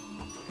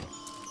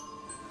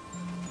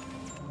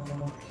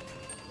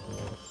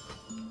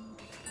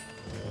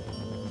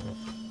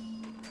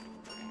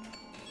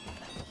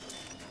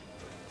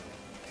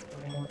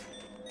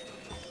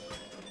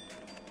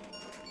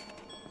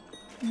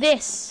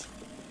 This.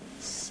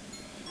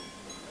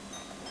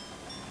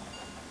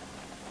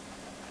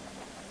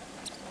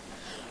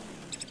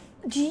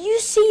 Do you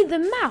see the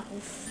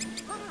mouth?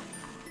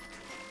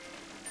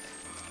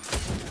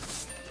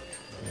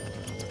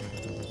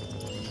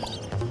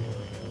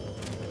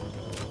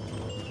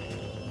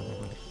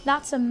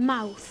 That's a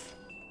mouth.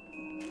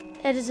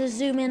 It is a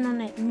zoom in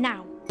on it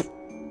now.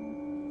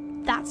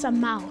 That's a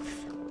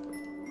mouth.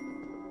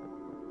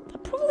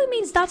 That probably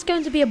means that's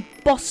going to be a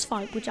boss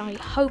fight, which I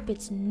hope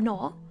it's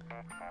not.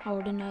 I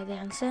already know the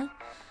answer.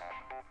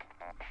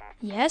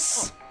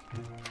 Yes.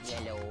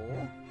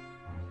 Yellow.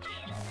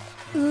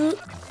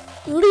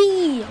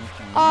 Lee.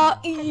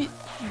 R-U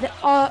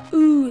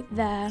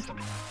there.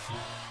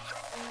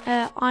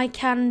 I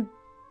can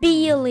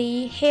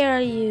barely hear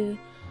you.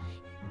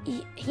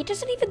 He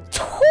doesn't even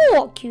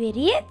talk, you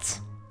idiot.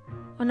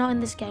 Well, not in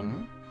this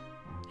game.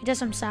 He does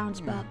some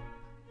sounds, but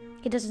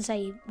he doesn't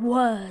say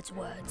words.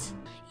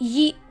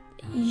 You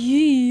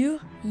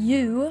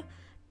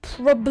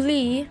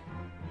probably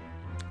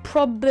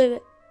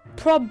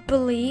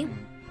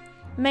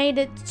made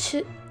it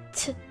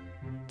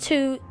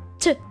to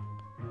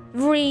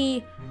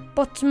the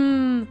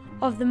bottom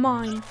of the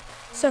mine.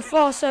 So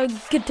far, so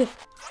good.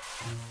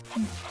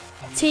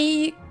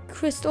 T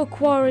crystal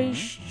quarry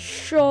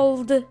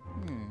should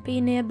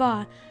be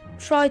nearby.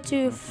 Try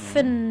to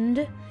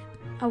find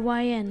a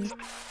way in.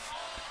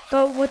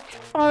 But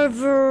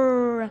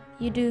whatever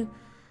you do,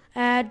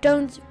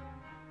 don't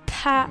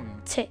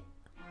pat it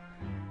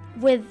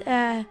with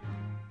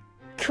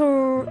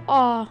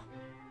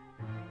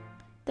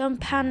don't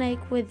panic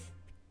with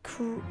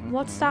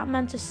what's that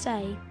meant to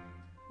say?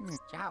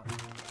 Ciao.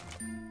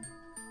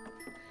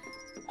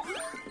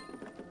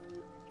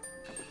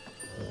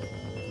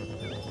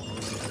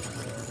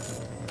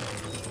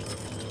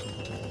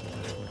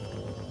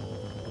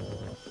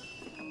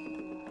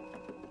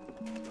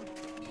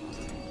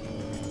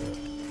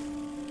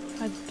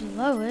 I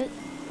blow it.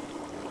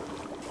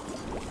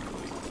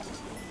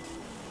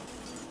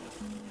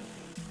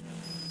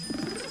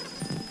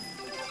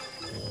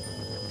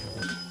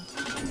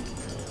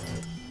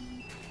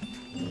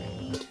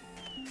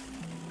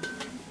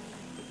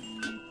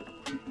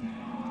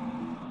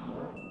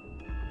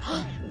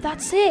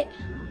 That's it.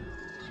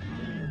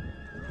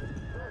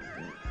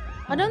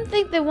 I don't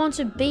think they want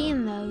to be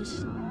in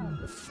those.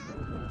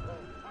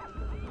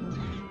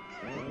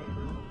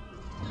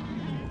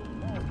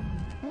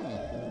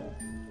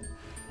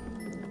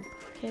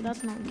 Okay,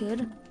 that's not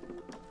good.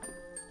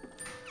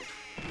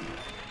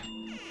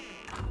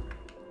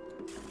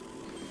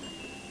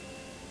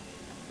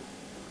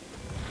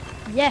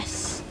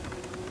 Yes!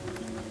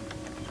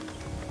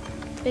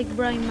 Big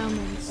brain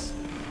moments.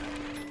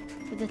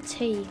 With a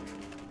T.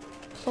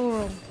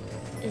 Plural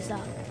is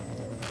that.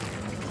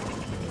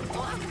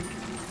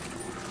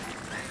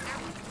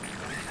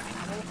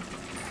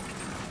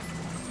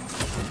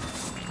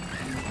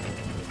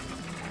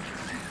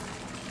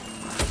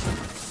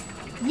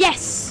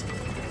 Yes!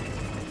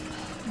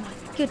 Oh my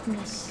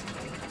goodness.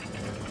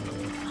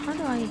 How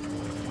do I...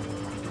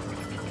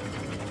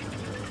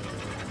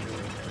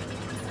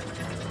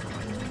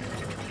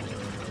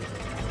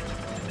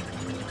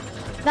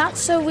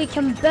 That's so we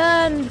can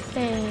burn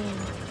things.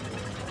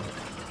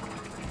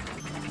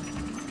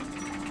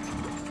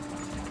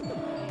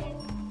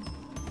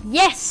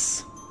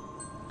 Yes!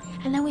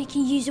 And then we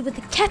can use it with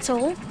the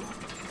kettle.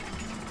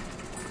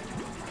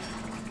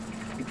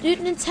 Dude,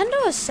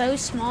 Nintendo is so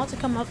smart to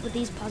come up with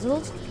these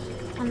puzzles.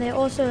 And they're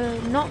also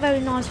not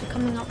very nice for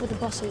coming up with the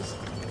bosses.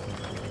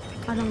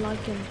 I don't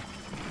like them.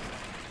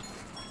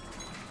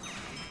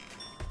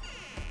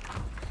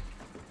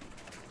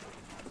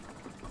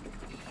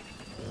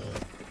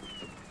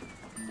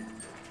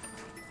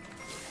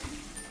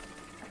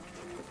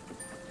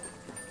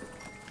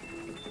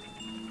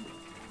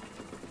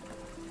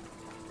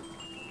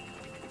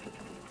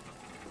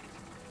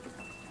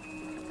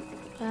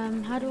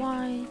 How do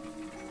I...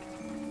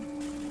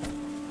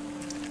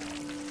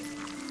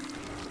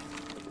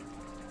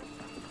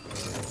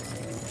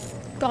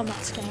 God,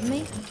 that scared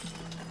me.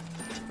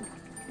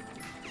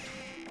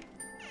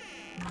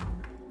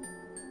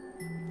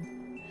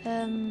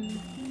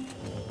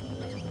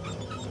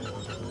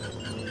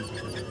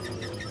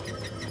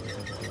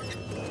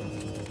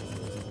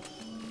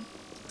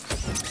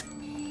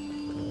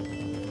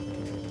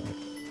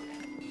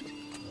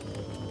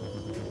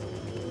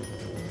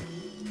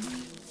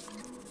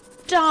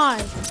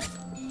 Die!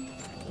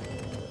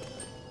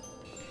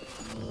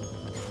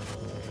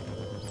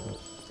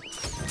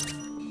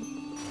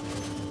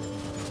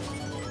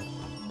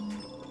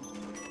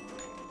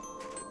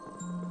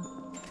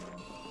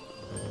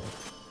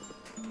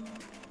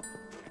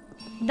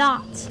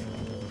 That.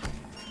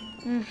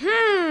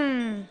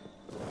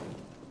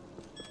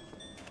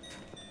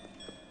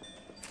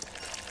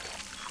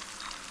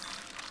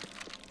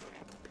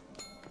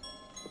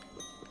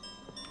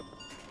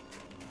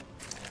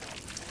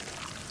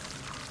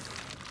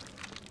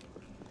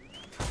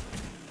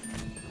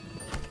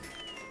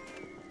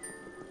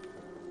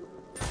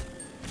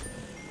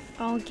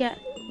 I'll get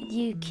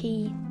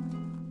Yuki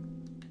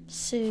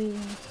soon.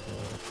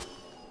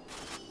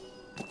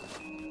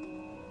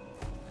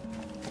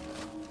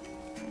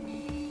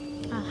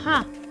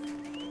 Aha!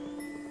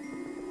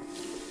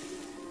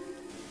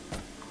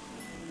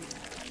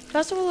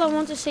 First of all, I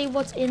want to see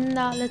what's in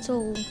that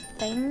little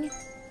thing.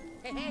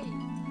 Hey, hey.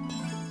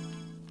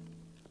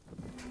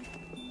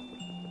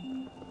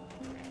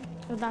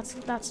 Oh,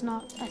 that's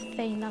not a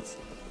thing.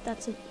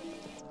 That's a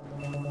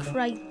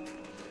crate.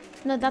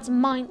 No, that's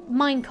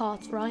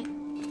minecarts, right?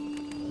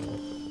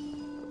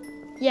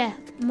 Yeah,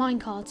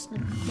 minecarts. No,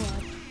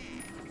 right.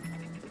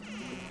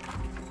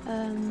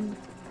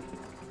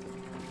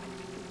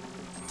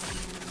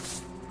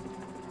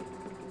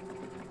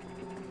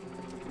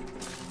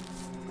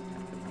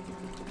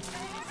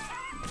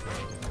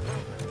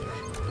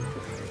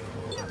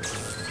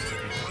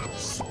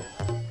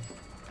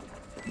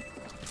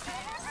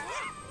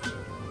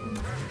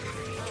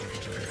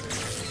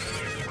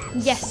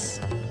 Yes.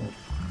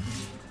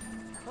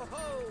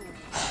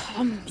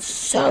 I'm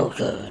so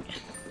good.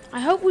 I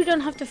hope we don't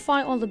have to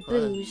fight all the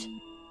boos.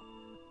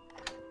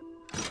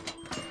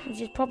 which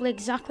is probably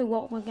exactly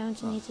what we're going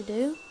to need to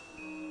do.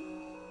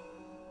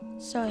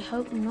 So I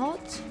hope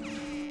not.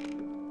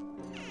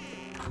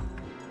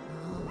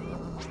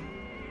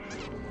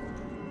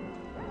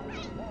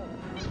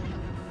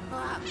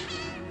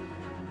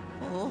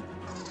 Oh.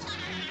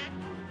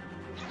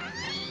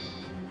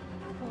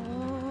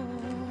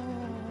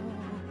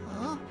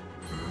 Huh?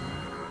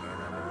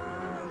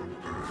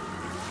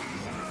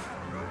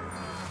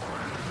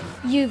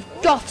 You've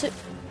got to...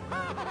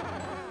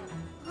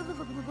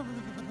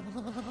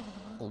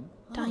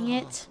 Dang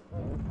it.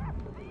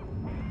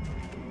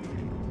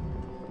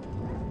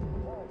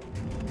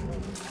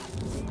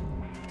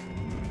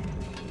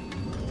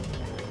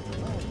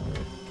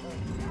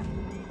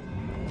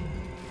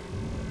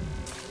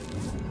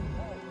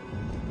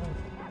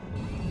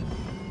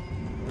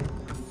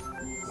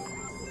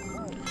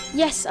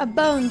 Yes, a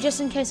bone, just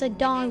in case I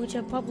die, which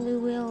I probably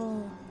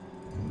will.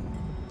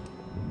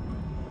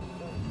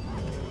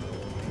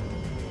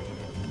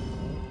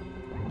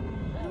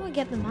 How do I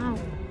get them out?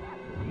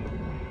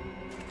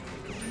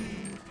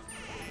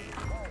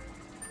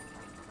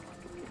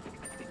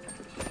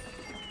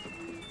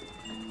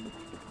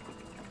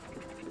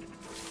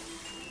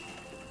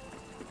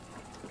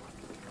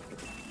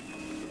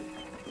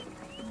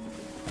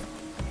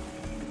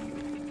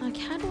 Like,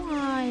 how do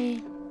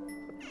I...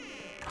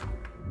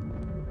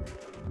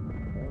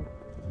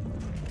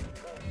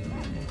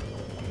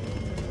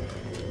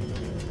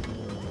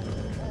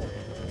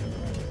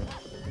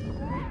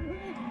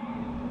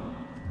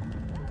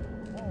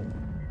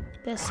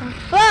 There's some...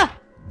 Ah!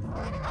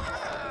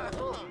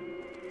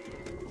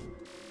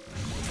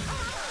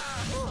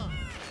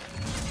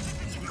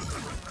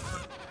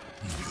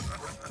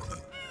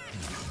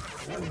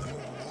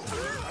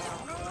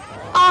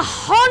 A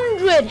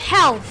 100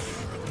 health!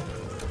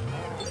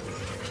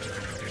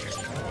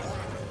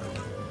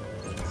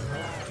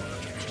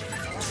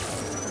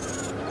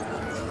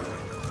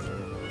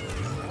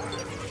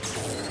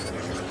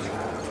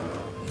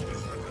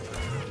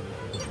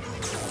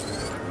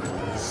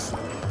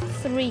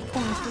 Three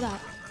coins for that.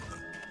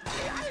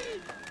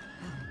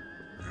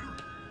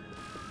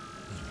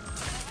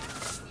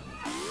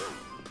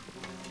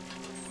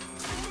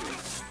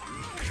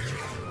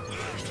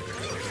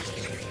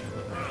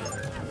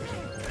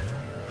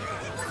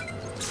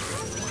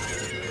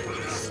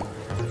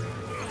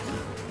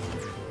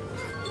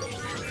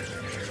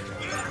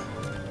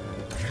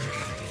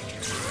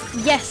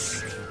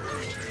 Yes.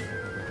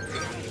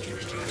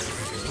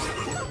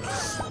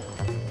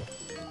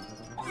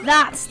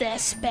 That's the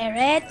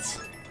spirit.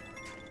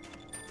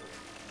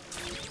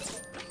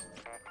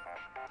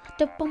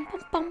 Bum,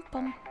 bum, bum,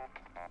 bum.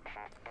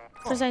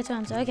 Press to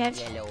answer. Okay.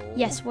 Yellow.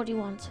 Yes. What do you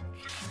want?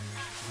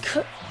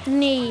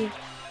 Knee.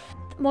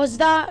 Was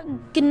that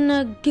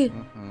gnug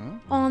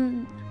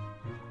on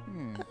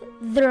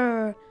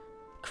the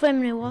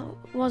criminal?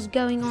 What was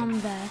going on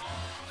there?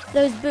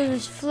 Those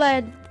boos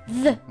fled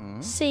the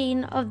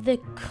scene of the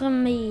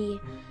crime,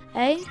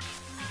 eh?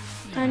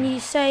 And you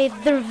say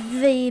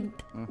they've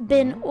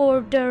been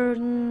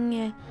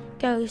ordering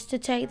ghosts to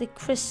take the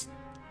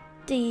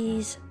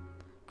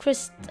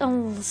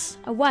crystals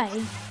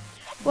away.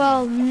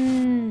 Well,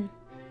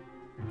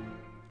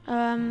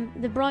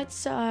 the bright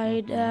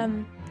side,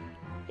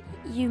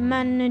 you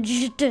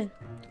managed to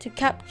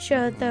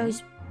capture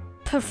those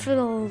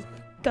peripheral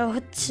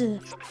ghosts.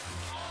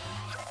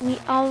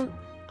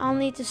 I'll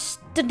need to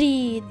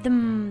study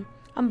them.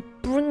 I'm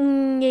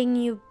bringing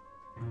you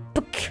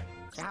book.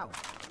 Ciao.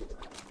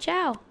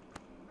 Ciao.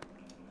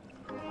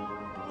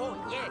 Oh,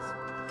 yes.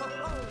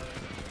 Oh.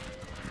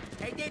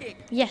 I did it.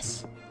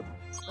 Yes.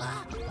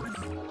 Oh.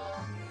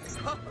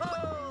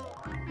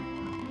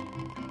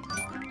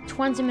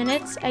 20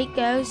 minutes, 8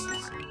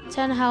 ghosts,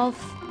 10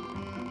 health.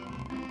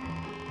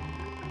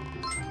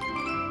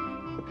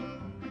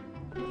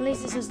 At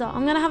least this is that.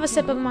 I'm gonna have a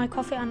sip of my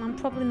coffee and I'm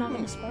probably not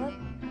gonna spill it.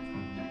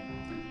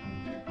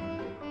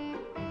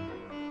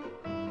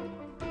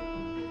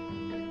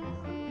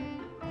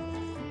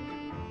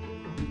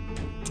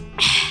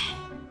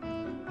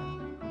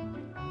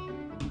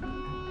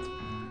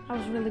 That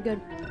was really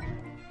good.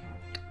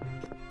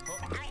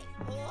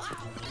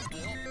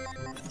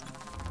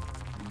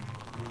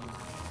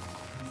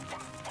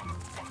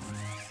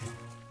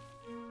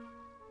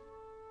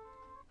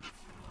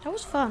 That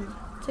was fun.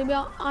 To be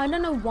honest, I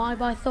don't know why,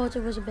 but I thought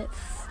it was a bit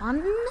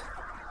fun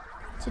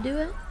to do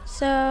it.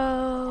 So,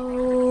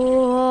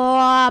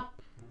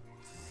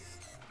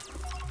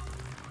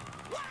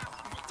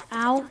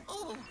 ow.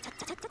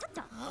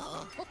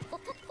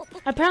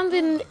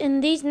 Apparently, in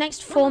these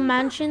next 4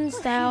 mansions,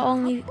 there are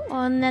only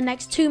on the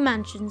next 2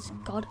 mansions.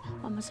 God,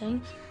 what am I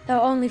saying? There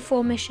are only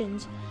 4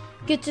 missions.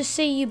 Good to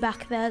see you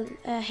back there,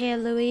 here,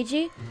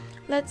 Luigi.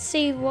 Let's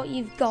see what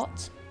you've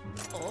got.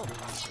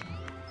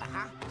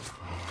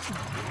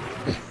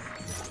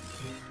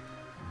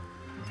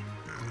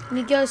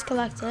 New ghost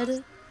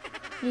collected.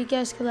 New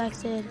ghost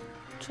collected.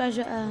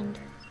 Treasure earned.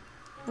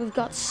 We've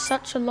got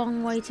such a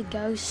long way to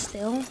go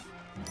still,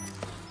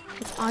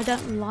 which I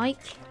don't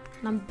like.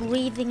 And I'm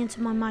breathing into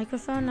my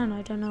microphone and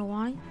I don't know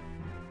why.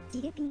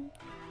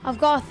 I've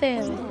got a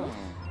theory.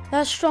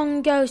 That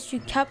strong ghost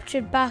you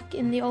captured back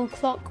in the old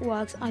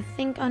clockworks, I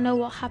think I know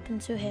what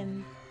happened to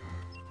him.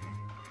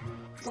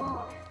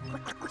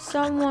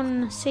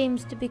 Someone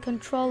seems to be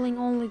controlling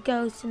all the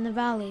ghosts in the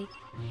valley.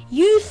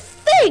 You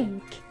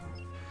think?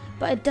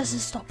 But it doesn't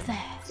stop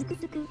there.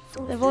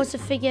 They've also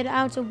figured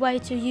out a way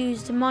to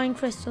use the mind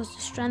crystals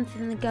to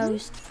strengthen the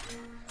ghost.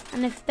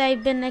 And if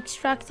they've been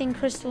extracting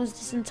crystals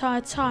this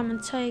entire time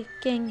and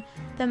taking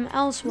them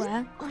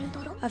elsewhere,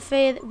 I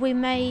fear that we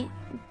may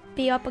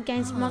be up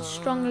against much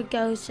stronger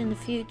ghosts in the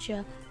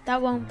future.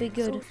 That won't be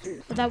good.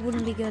 Or that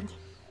wouldn't be good.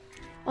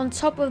 On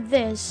top of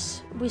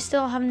this, we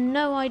still have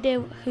no idea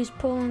who's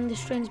pulling the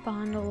strings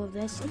behind all of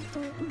this.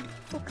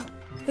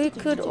 Who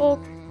could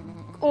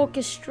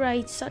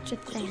orchestrate such a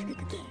thing?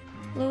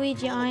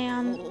 Luigi,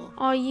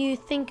 are you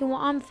thinking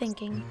what I'm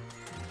thinking?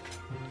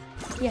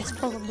 Yes,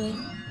 probably.